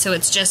opening, so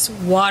it's just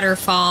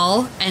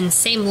waterfall, and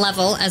same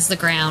level as the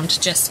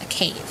ground, just a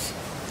cave.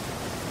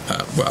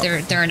 Well,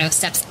 there are no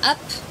steps up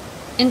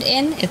and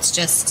in, it's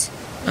just...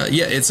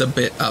 yeah, it's a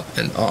bit up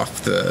and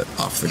off the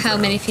ground. How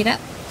many feet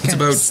up? It's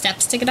about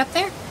steps to get up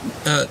there?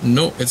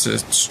 No, it's a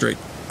straight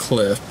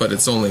cliff, but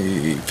it's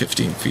only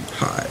 15 feet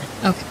high.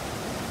 Okay.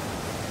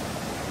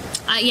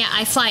 Yeah,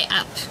 I fly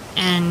up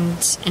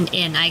and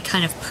in. I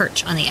kind of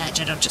perch on the edge.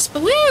 I don't just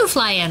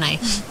fly in. I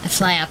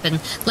fly up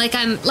and like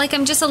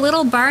I'm just a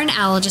little barn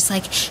owl, just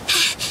like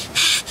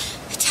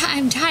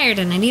I'm tired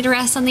and I need a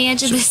rest on the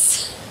edge of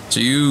this So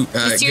you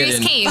mysterious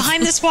get in. cave.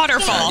 Behind this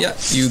waterfall. Yeah,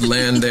 you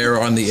land there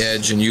on the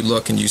edge and you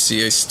look and you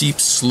see a steep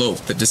slope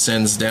that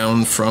descends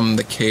down from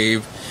the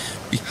cave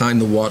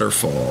behind the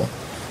waterfall.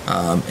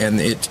 And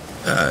it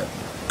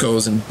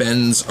goes and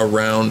bends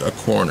around a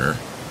corner.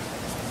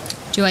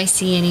 Do I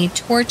see any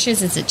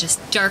torches? Is it just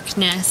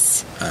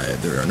darkness?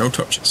 There are no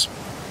torches.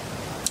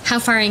 How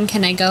far in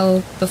can I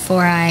go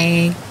before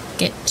I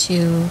get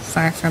too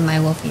far from my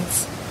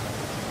wolfies?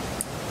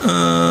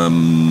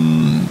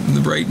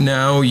 Right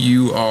now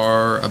you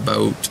are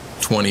about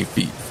 20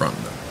 feet from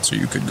them. So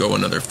you could go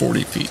another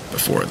 40 feet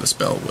before the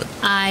spell would.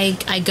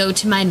 I go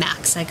to my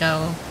max. I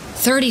go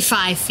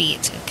 35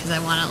 feet because I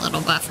want a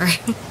little buffer.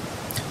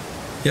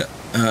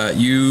 Yeah.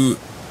 You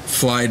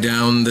fly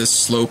down this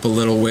slope a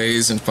little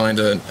ways and find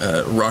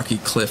a rocky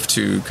cliff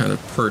to kind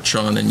of perch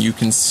on, and you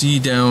can see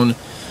down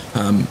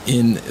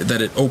in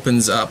that it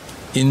opens up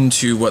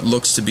into what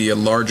looks to be a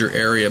larger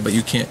area, but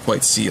you can't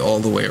quite see all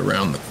the way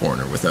around the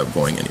corner without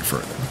going any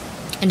further.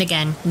 And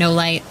again, no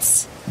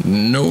lights.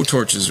 No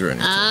torches or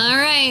anything. All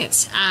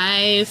right,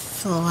 I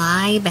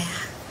fly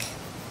back.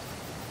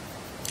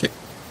 Okay.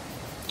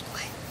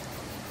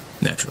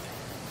 Naturally.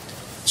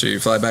 So you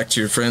fly back to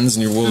your friends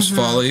and your wolves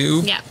follow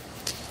you? Yeah.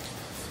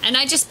 And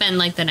I just spend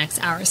like the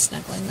next hour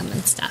snuggling them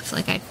and stuff.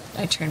 Like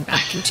I turn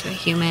back into a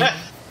human.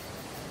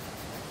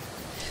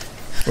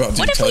 Well,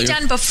 What have we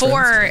done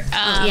before?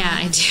 Yeah,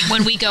 I do.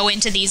 When we go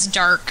into these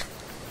dark,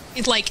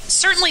 like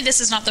certainly this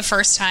is not the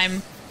first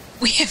time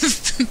we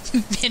have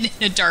been in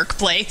a dark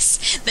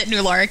place that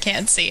Nulara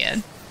can't see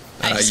in.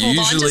 I just hold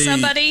on to usually-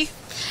 somebody.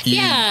 You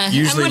Yeah,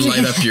 usually I'm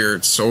wondering- light up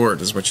your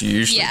sword is what you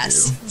usually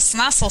Yes, do. it's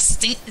not so.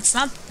 It's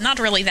not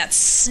really that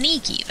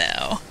sneaky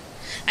though.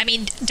 I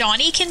mean,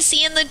 Donnie can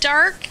see in the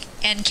dark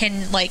and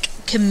can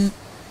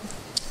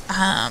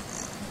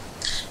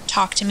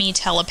talk to me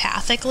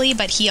telepathically,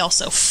 but he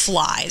also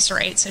flies,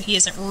 right? So he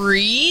isn't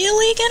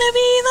really gonna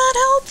be that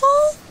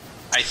helpful.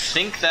 I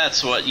think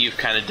that's what you've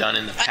kind of done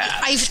in the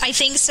past. I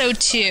think so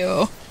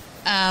too.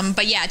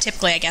 But yeah,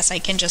 typically I guess I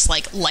can just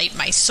like light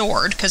my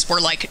sword because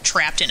we're like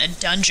trapped in a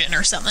dungeon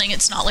or something.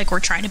 It's not like we're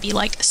trying to be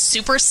like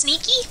super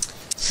sneaky.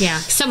 Yeah,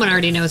 someone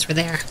already knows we're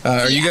there.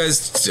 Are you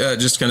guys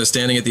just kind of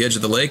standing at the edge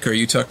of the lake, or are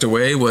you tucked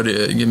away? What?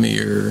 Give me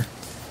your.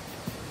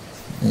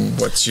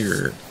 What's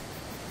your?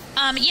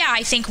 Yeah,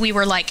 I think we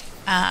were like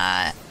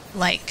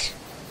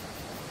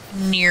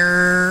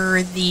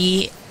near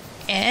the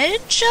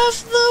edge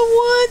of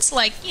the woods.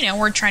 Like, you know,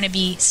 we're trying to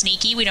be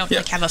sneaky. We don't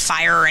like have a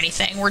fire or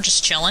anything. We're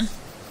just chilling.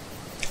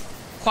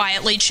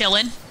 Quietly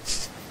chilling.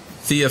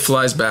 Thia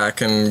flies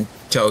back and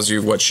tells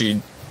you what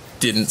she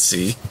didn't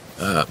see,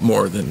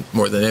 more than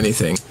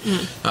anything.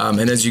 And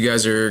as you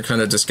guys are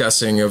kind of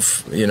discussing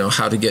of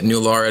how to get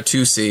Nulara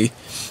to see,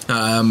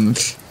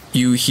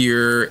 you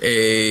hear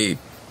a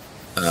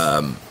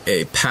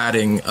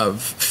padding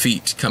of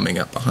feet coming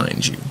up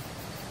behind you.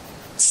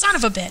 Son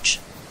of a bitch.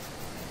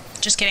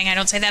 Just kidding. I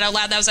don't say that out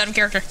loud. That was out of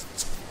character.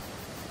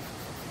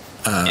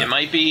 It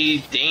might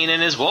be Dane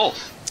and his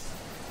wolf.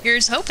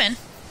 Here's hoping.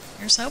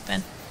 Here's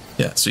hoping.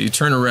 Yeah, so you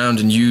turn around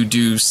and you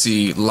do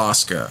see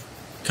Laska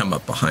come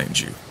up behind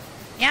you.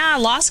 Yeah,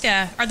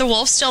 Laska. Are the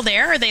wolves still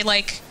there? Are they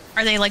like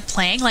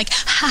playing like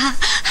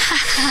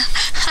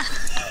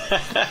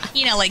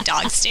like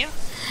dogs do?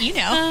 You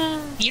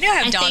know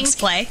how dogs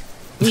play.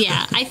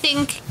 Yeah, I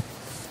think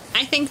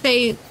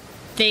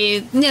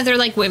they're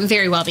like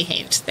very well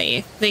behaved.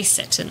 They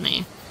sit and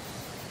they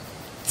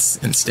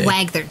And stay.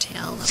 wag their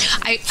tail.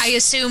 I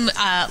assume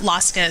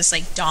Laska is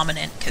like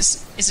dominant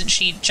because isn't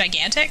she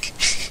gigantic?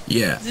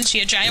 Yeah. Isn't she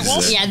a giant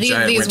wolf? Yeah, these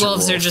Giant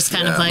wolves winter are just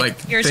kind wolf. of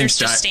like Yours think are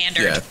just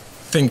standard. Yeah,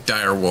 think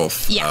dire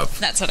wolf. Yeah,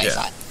 that's what I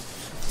thought.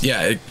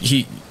 Yeah,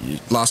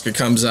 Laska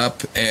comes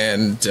up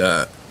and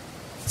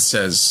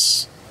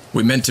says,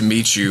 "We meant to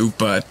meet you,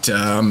 but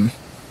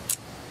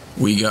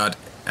we got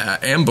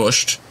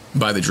ambushed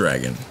by the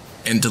dragon,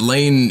 and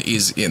Delane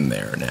is in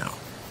there now."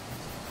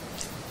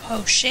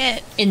 Oh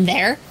shit! in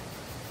there.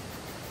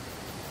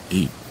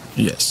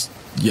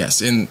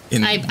 Yes, in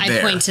I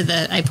there. point to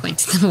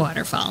the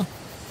waterfall.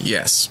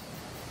 Yes,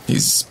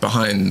 he's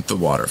behind the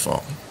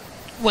waterfall.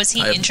 Was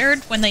he injured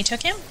when they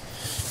took him?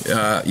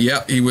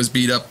 Yeah, he was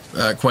beat up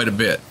quite a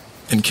bit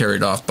and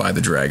carried off by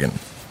the dragon.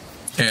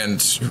 And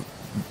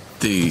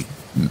the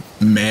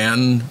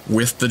man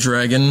with the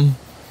dragon...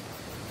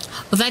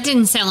 Well, that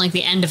didn't sound like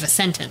the end of a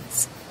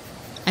sentence.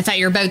 I thought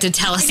you were about to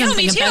tell us I know,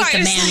 something me too. about I the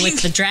was man like-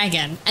 with the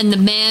dragon. And the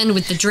man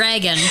with the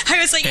dragon. I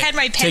was like, had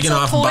my taken pencil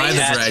off by poised.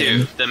 the Tattoo.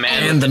 dragon. The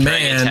man and with the the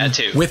dragon man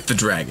tattoo. with the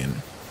dragon.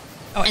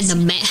 Oh, I And the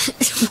see. man...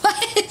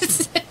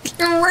 What?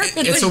 You're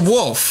working It's a with...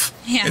 wolf.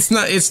 Yeah.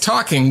 It's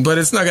talking, but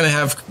it's not going to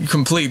have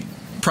complete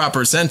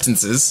proper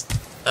sentences.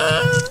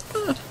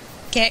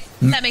 Okay,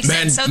 that makes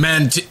sense. So,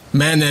 Man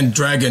and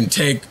dragon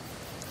take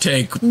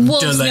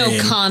Wolves know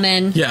Delane.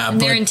 common. Yeah,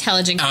 and they're but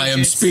intelligent creatures. I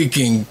am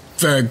speaking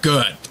very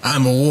good.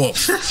 I'm a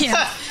wolf.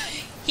 yeah,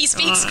 he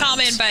speaks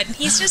common, but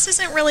he just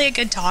isn't really a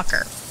good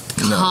talker.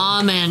 No.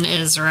 Common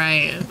is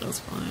right at this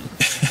point.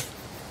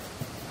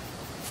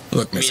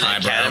 Look, Miss You mean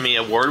Highbrow. Academy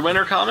Award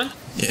winner common?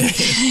 Yeah.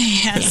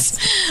 Yes,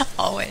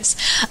 always.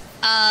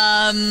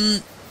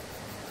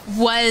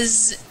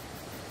 Was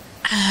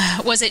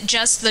it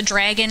just the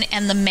dragon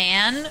and the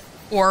man,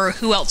 or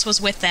who else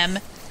was with them?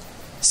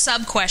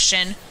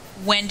 Sub-question,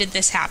 when did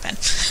this happen?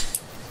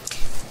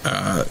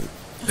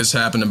 This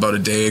happened about a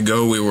day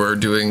ago. We were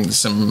doing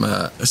some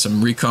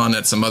recon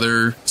at some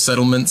other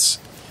settlements,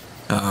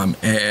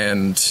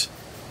 and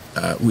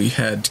we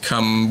had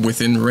come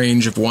within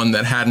range of one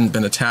that hadn't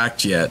been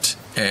attacked yet,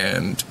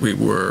 and we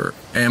were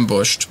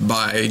ambushed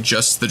by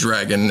just the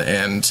dragon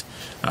and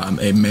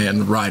a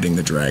man riding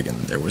the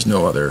dragon. There was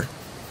no other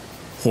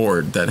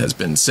horde that has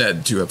been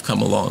said to have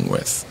come along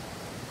with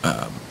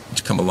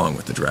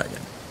the dragon.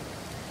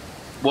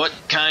 What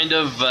kind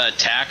of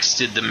attacks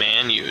did the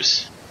man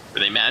use? Were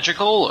they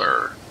magical,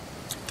 or...?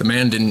 The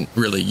man didn't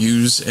really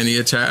use any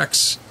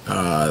attacks.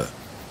 The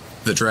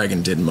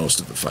dragon did most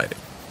of the fighting.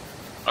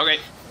 Okay.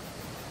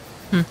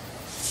 You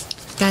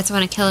guys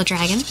want to kill a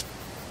dragon?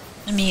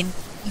 I mean,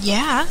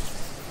 yeah.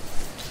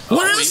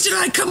 What else did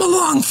I come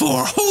along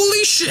for?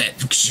 Holy shit!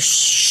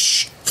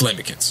 Shh.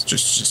 Flamikins,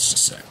 just a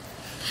sec.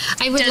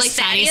 I would Does like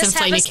Thaddeus and Thaddeus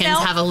have a Flamikins spell?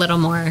 have a little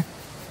more.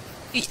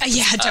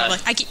 Yeah, totally.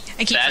 I keep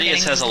Thaddeus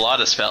forgetting. has a lot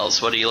of spells.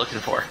 What are you looking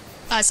for?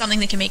 Something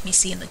that can make me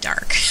see in the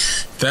dark.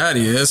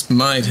 Thaddeus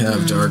might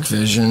have dark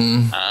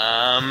vision.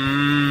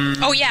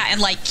 Oh yeah,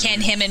 and like, can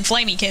him and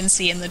Flamikins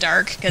see in the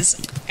dark? Because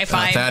if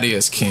I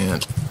Thaddeus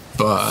can't,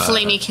 but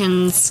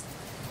Flamikins.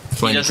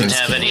 He doesn't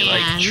have any, can.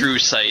 like, true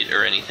sight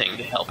or anything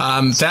to help.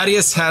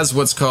 Thaddeus has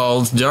what's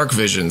called dark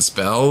vision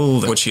spell,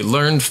 which he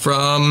learned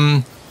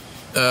from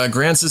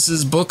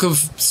Grancis's book of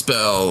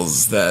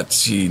spells that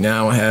he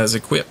now has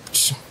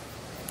equipped.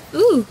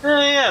 Ooh,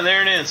 Oh, yeah,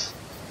 there it is.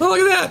 Oh, look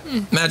at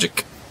that!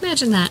 Magic.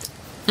 imagine that.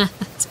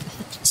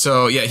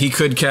 So, yeah, he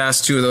could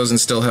cast 2 of those and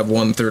still have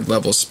 1 3rd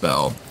level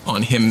spell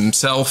on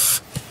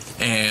himself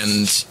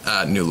and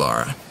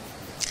Nulara.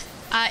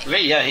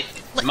 Okay, yeah, you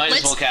might as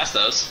let's- well cast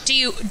those. do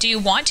you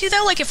want to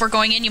though? Like, if we're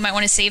going in, you might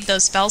want to save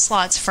those spell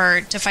slots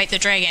to fight the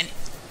dragon.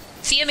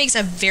 Thia makes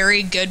a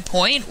very good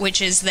point,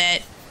 which is that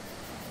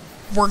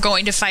we're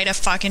going to fight a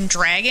fucking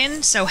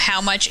dragon. So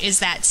how much is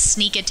that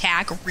sneak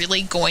attack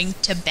really going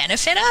to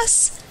benefit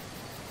us?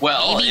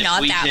 Well, Maybe if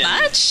not we that can,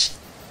 much.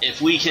 If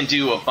we can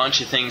do a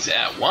bunch of things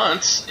at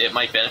once, it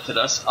might benefit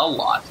us a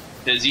lot.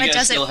 Because you But guys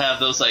does it- still have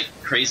those, like,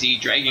 crazy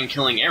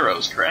dragon-killing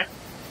arrows, correct?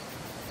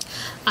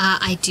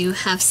 I do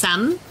have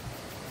some.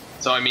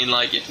 So, I mean,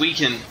 like, if we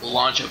can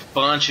launch a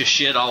bunch of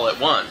shit all at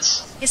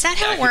once, Is that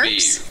how that it could be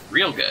works?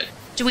 real good.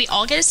 Do we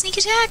all get a sneak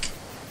attack?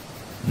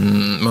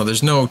 Well,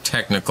 there's no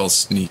technical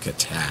sneak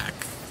attack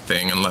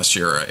thing unless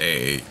you're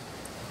a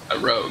A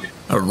rogue.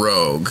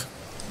 rogue.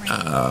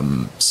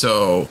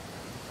 So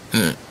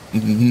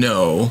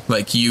no,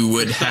 like you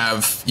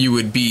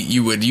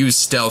would use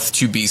stealth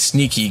to be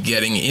sneaky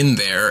getting in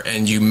there,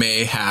 and you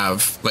may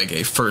have like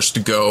a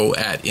first go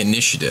at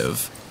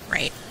initiative,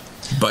 Right.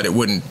 but it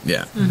wouldn't.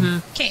 Yeah.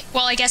 Okay.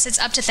 Well, I guess it's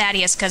up to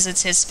Thaddeus because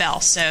it's his spell.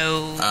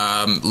 So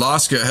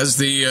Laska, has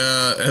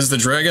the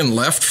dragon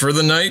left for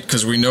the night?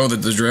 Because we know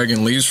that the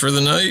dragon leaves for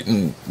the night,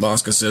 and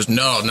Laska says,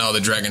 no, the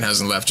dragon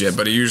hasn't left yet,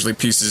 but he usually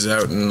pieces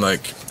out in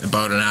like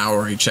about an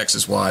hour. He checks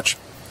his watch.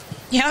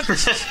 yep,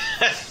 it's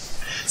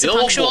a The old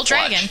punctual wolf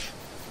dragon. watch.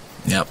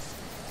 Yep.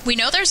 We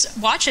know there's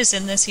watches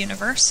in this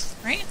universe,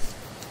 right?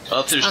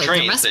 Well, if there's there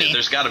trains, must be.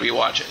 there's got to be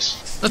watches.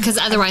 Because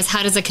otherwise,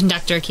 how does a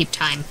conductor keep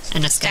time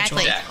and a schedule?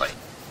 Exactly.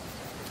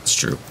 Exactly. It's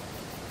true.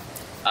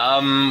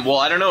 Well,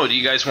 I don't know. Do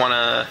you guys want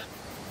to,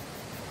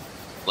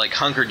 like,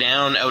 hunker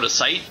down out of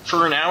sight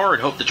for an hour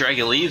and hope the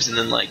dragon leaves and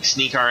then, like,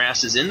 sneak our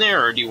asses in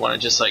there? Or do you want to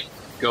just, like,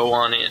 go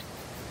on in?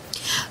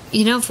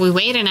 You know, if we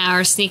wait an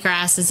hour, sneak our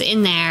asses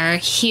in there,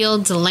 heal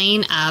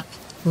Delane up,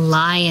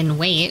 lie in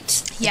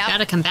wait. Yep. We've got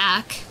to come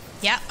back.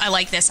 Yeah, I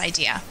like this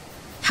idea.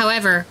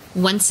 However,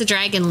 once the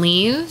dragon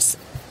leaves,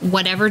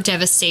 whatever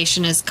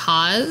devastation is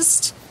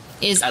caused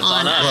is That's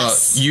on on us. Well,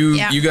 us.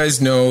 you guys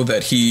know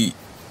that he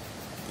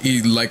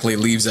likely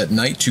leaves at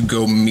night to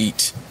go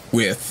meet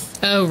with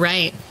Oh,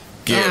 right.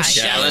 Galen. Oh,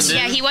 Galandon?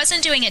 Yeah, he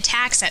wasn't doing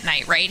attacks at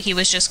night, right? He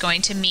was just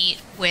going to meet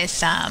with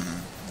Galen.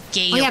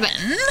 Oh, yeah, but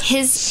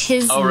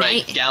his Oh,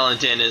 right. night,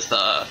 Galandon is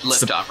the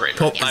lift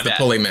operator. Is My the bad.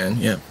 pulley man.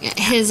 Yeah.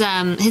 his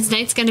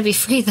night's going to be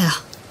free, though.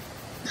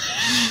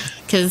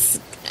 Because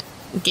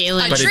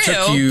Galen... But it True.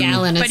 took you.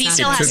 Galen is But he not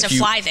still gonna- has took to you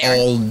fly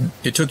there.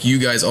 It took you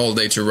guys all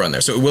day to run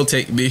there, so it will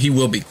take. He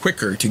will be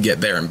quicker to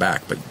get there and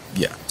back. But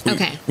yeah,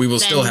 Okay, we will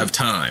then- still have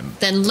time.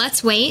 Then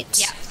let's wait.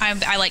 Yeah,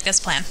 I like this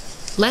plan.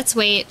 Let's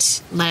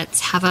wait. Let's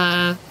have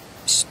a...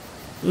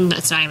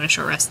 That's not even a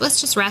short rest.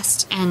 Let's just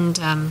rest and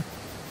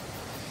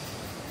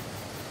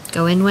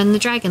go in when the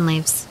dragon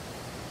leaves.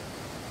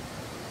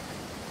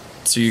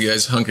 So you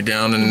guys hunker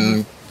down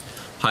and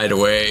hide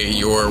away.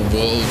 Your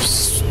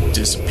wolves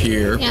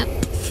disappear. Yeah.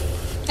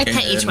 I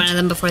pet each And, one of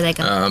them before they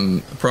go.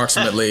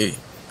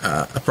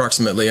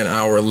 Approximately an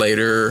hour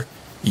later,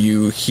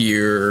 you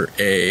hear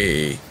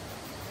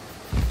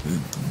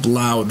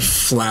loud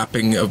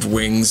flapping of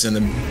wings and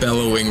a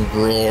bellowing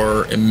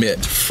roar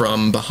emit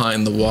from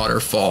behind the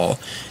waterfall,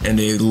 and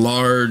a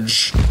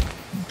large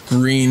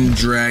green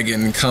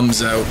dragon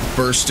comes out,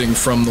 bursting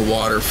from the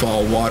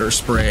waterfall, water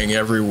spraying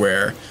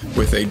everywhere,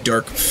 with a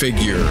dark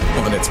figure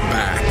on its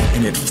back,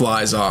 and it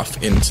flies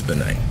off into the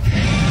night.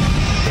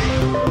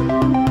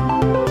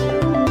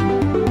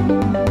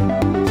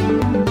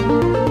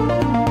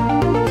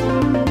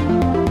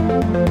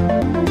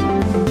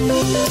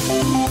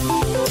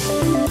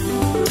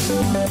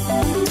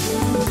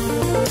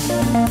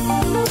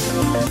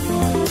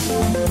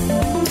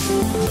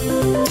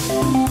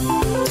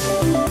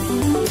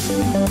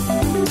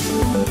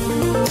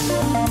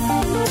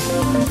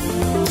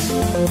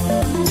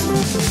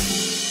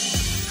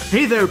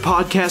 Hey there,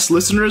 podcast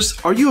listeners.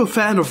 Are you a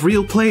fan of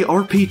real play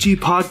RPG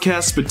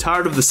podcasts but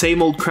tired of the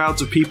same old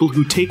crowds of people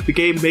who take the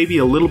game maybe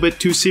a little bit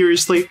too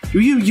seriously?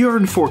 Do you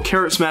yearn for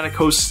charismatic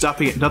hosts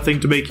stopping at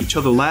nothing to make each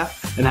other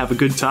laugh and have a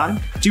good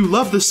time? Do you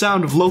love the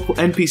sound of local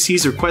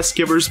NPCs or quest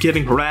givers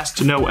getting harassed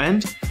to no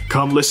end?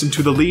 Come listen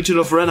to the Legion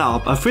of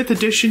Renob, a 5th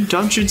edition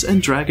Dungeons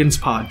and Dragons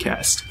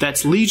podcast.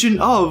 That's Legion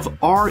of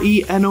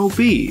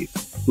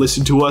RENOB.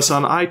 Listen to us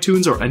on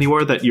iTunes or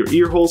anywhere that your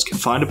ear holes can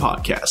find a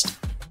podcast.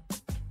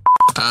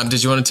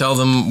 Did you want to tell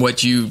them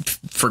what you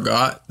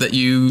forgot that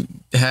you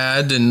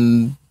had?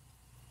 And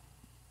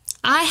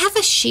I have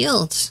a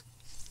shield.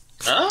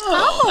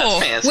 Oh,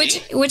 that's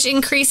fancy. Which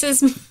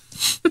increases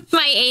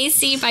my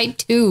AC by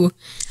 2.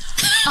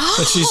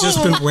 that she's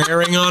just been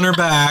wearing on her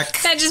back.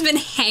 I've just been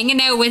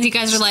hanging out with you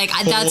guys. Are like,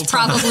 that's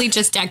probably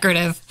just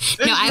decorative.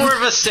 It's more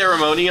of a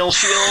ceremonial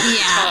shield.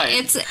 Yeah,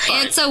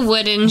 it's a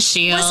wooden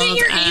shield. Wasn't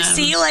your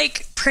AC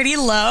like pretty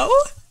low?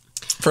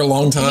 For a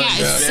long time,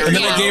 Yes. yeah. And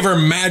then I gave her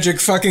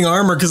magic fucking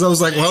armor because I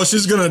was like, well,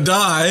 she's gonna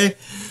die.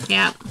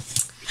 Yeah.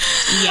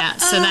 Yeah,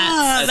 so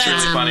that's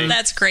really funny.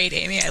 That's great,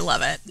 Amy. I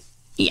love it.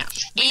 Yeah.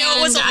 I know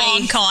it was a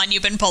long con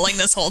you've been pulling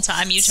this whole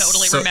time. You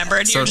totally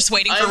remembered. You're just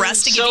waiting for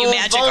Russ to give you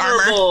magic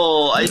armor.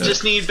 I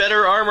just need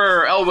better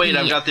armor. Oh, wait,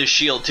 I've got this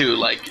shield, too.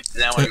 Like,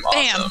 now I'm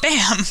awesome.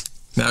 Bam.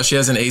 Now she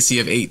has an AC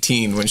of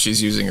 18 when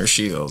she's using her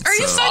shield. Are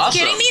you fucking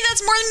kidding me?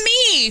 That's more than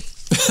me.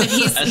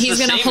 But he's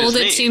going to hold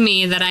it to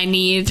me that I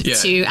need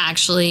to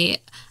actually...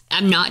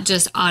 I'm not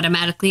just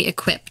automatically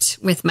equipped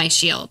with my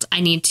shield.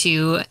 I need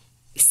to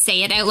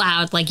say it out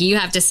loud. Like, you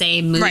have to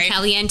say muy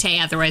caliente,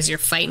 otherwise you're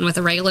fighting with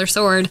a regular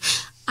sword.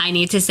 I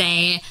need to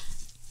say,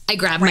 I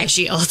grab my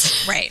shield.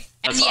 Right.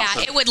 And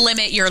awesome. It would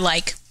limit your,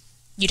 like,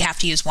 you'd have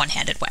to use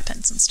one-handed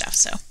weapons and stuff,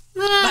 so.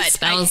 But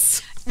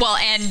spells.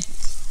 And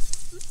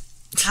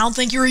I don't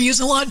think you were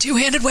using a lot of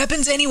two-handed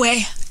weapons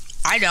anyway.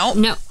 I don't.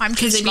 No, I'm too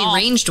because it'd be small.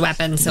 ranged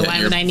weapons, so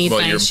why would I need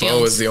my your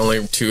shield? bow is the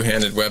only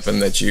two-handed weapon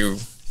that you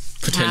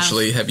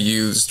potentially have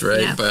used,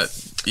 right? Yeah.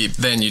 But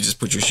then you just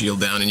put your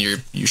shield down and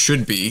you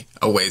should be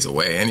a ways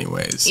away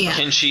anyways. Yeah.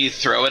 Can she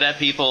throw it at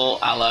people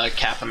a la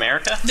Cap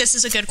America? This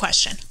is a good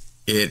question.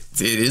 It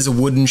is a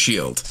wooden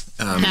shield.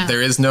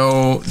 There is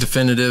no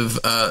definitive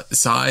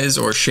size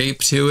or shape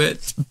to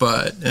it,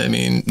 but I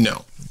mean,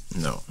 no,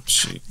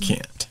 she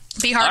can't.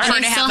 It'd be hard for her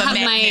to have a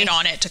magnet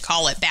on it to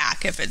call it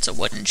back if it's a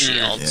wooden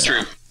shield. It's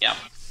true. Yeah.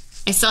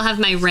 I still have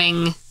my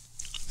ring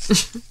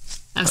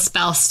of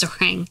spell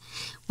storing,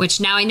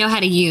 which now I know how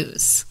to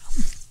use.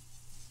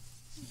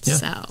 Yeah.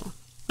 So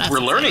we're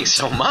learning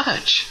so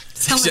much.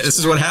 This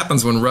is what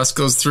happens when Russ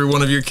goes through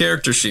one of your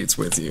character sheets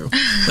with you.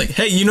 Like,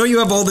 hey, you know you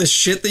have all this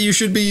shit that you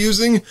should be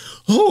using?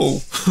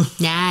 Oh.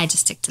 Nah, I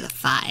just stick to the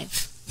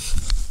 5.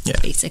 Yeah.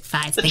 Basic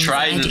 5 The things.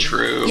 tried and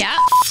true. Yeah.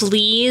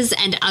 Fleas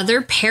and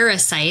other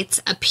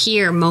parasites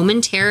appear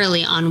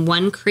momentarily on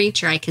one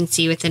creature I can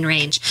see within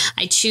range.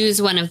 I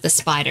choose one of the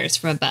spiders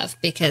from above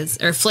because,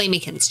 or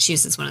Flamekins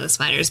chooses one of the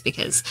spiders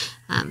because,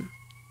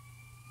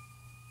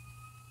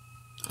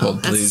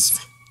 Hold, please.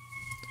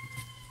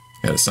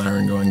 Got a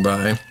siren going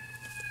by.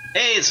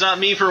 Hey, it's not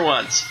me for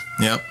once.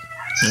 Yep.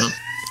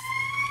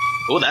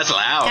 Oh, that's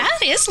loud. That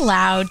is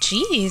loud.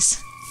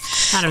 Jeez.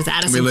 Thought it was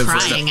Addison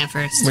crying at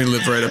first. We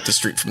live right up the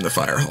street from the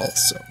fire hall,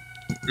 so.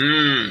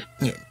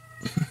 Yeah.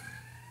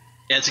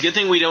 Yeah, it's a good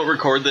thing we don't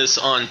record this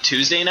on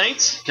Tuesday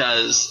nights,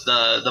 because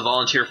the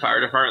volunteer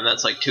fire department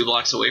that's like 2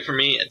 blocks away from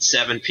me at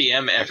 7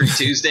 p.m. every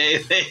Tuesday,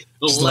 they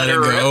let her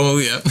go,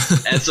 yeah.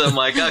 And so I'm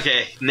like,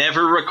 okay,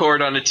 never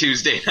record on a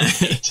Tuesday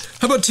night.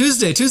 How about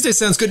Tuesday? Tuesday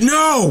sounds good.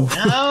 No!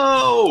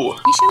 No!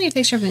 Can you show me a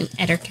picture of an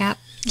ettercap?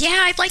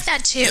 Yeah, I'd like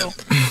that too.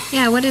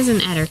 Yeah, what is an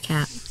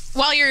ettercap?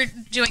 While you're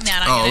doing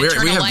that, I'm going to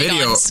turn a light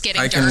on. It's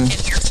getting dark in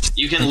here.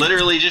 You can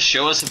literally just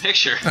show us a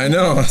picture. I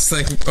know. It's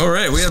like, all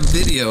right, we have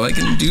video. I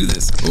can do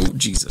this. Oh,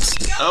 Jesus.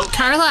 Oh,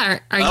 Carla,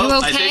 are you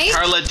okay? I think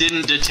Carla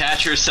didn't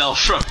detach herself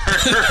from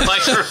her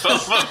microphone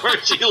before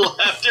she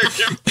left her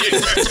computer.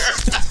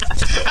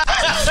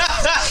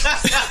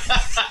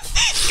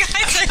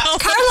 Guys, I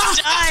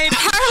almost died.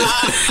 Carla,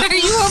 are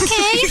you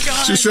okay?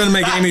 She's trying to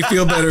make Amy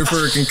feel better for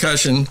her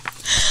concussion.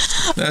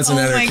 That's an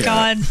ettercat. Oh, my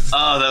God.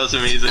 Oh, that was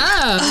amazing.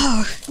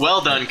 Oh.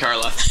 Well done,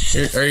 Carla.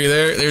 Are you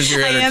there? There's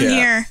your ettercat. I am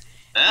here.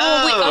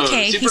 Oh, wait,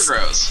 okay. Super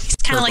gross. He's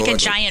kind of like a Purple,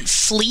 giant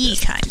flea,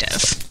 kind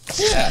of.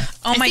 Yeah.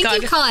 Oh my I god.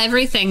 think you call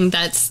everything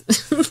that's...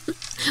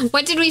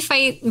 What did we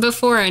fight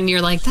before? And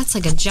you're like, that's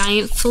like a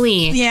giant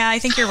flea. Yeah, I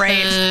think you're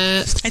right.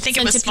 I think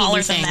it was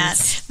smaller than that.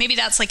 things. Maybe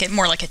that's like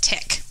more like a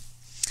tick.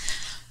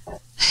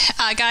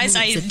 Guys,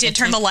 I did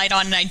turn the light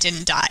on and I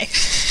didn't die.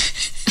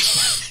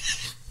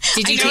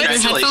 Did you I know take your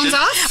it's- headphones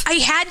off? I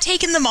had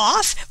taken them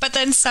off, but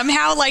then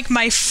somehow like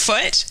my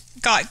foot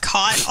got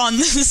caught on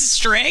the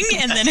string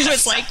and then it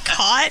was like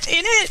caught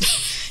in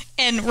it.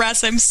 And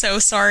Russ, I'm so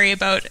sorry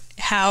about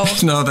how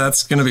No,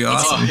 that's going to be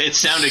awesome. Oh, it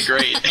sounded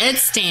great.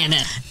 It's standing.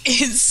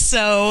 it's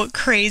so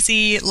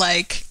crazy,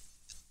 like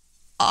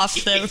off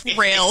the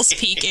rails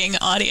peaking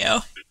audio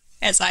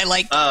as I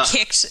like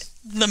kicked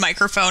the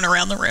microphone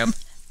around the room.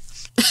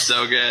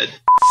 So good.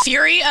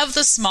 Fury of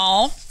the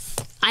Small.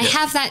 I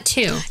have that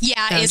too.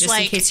 Yeah, So it's just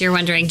like in case you're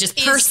wondering, just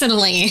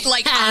personally,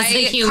 like as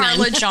a human.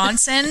 Carla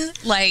Johnson,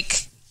 like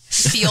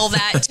feel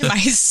that to my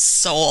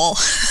soul.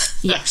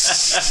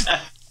 Yes.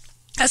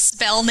 A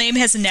spell name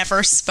has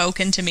never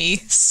spoken to me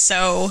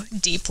so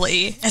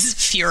deeply as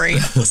Fury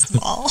of the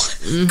Small.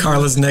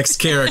 Carla's next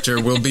character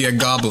will be a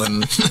goblin.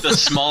 The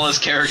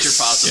smallest character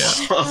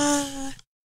possible.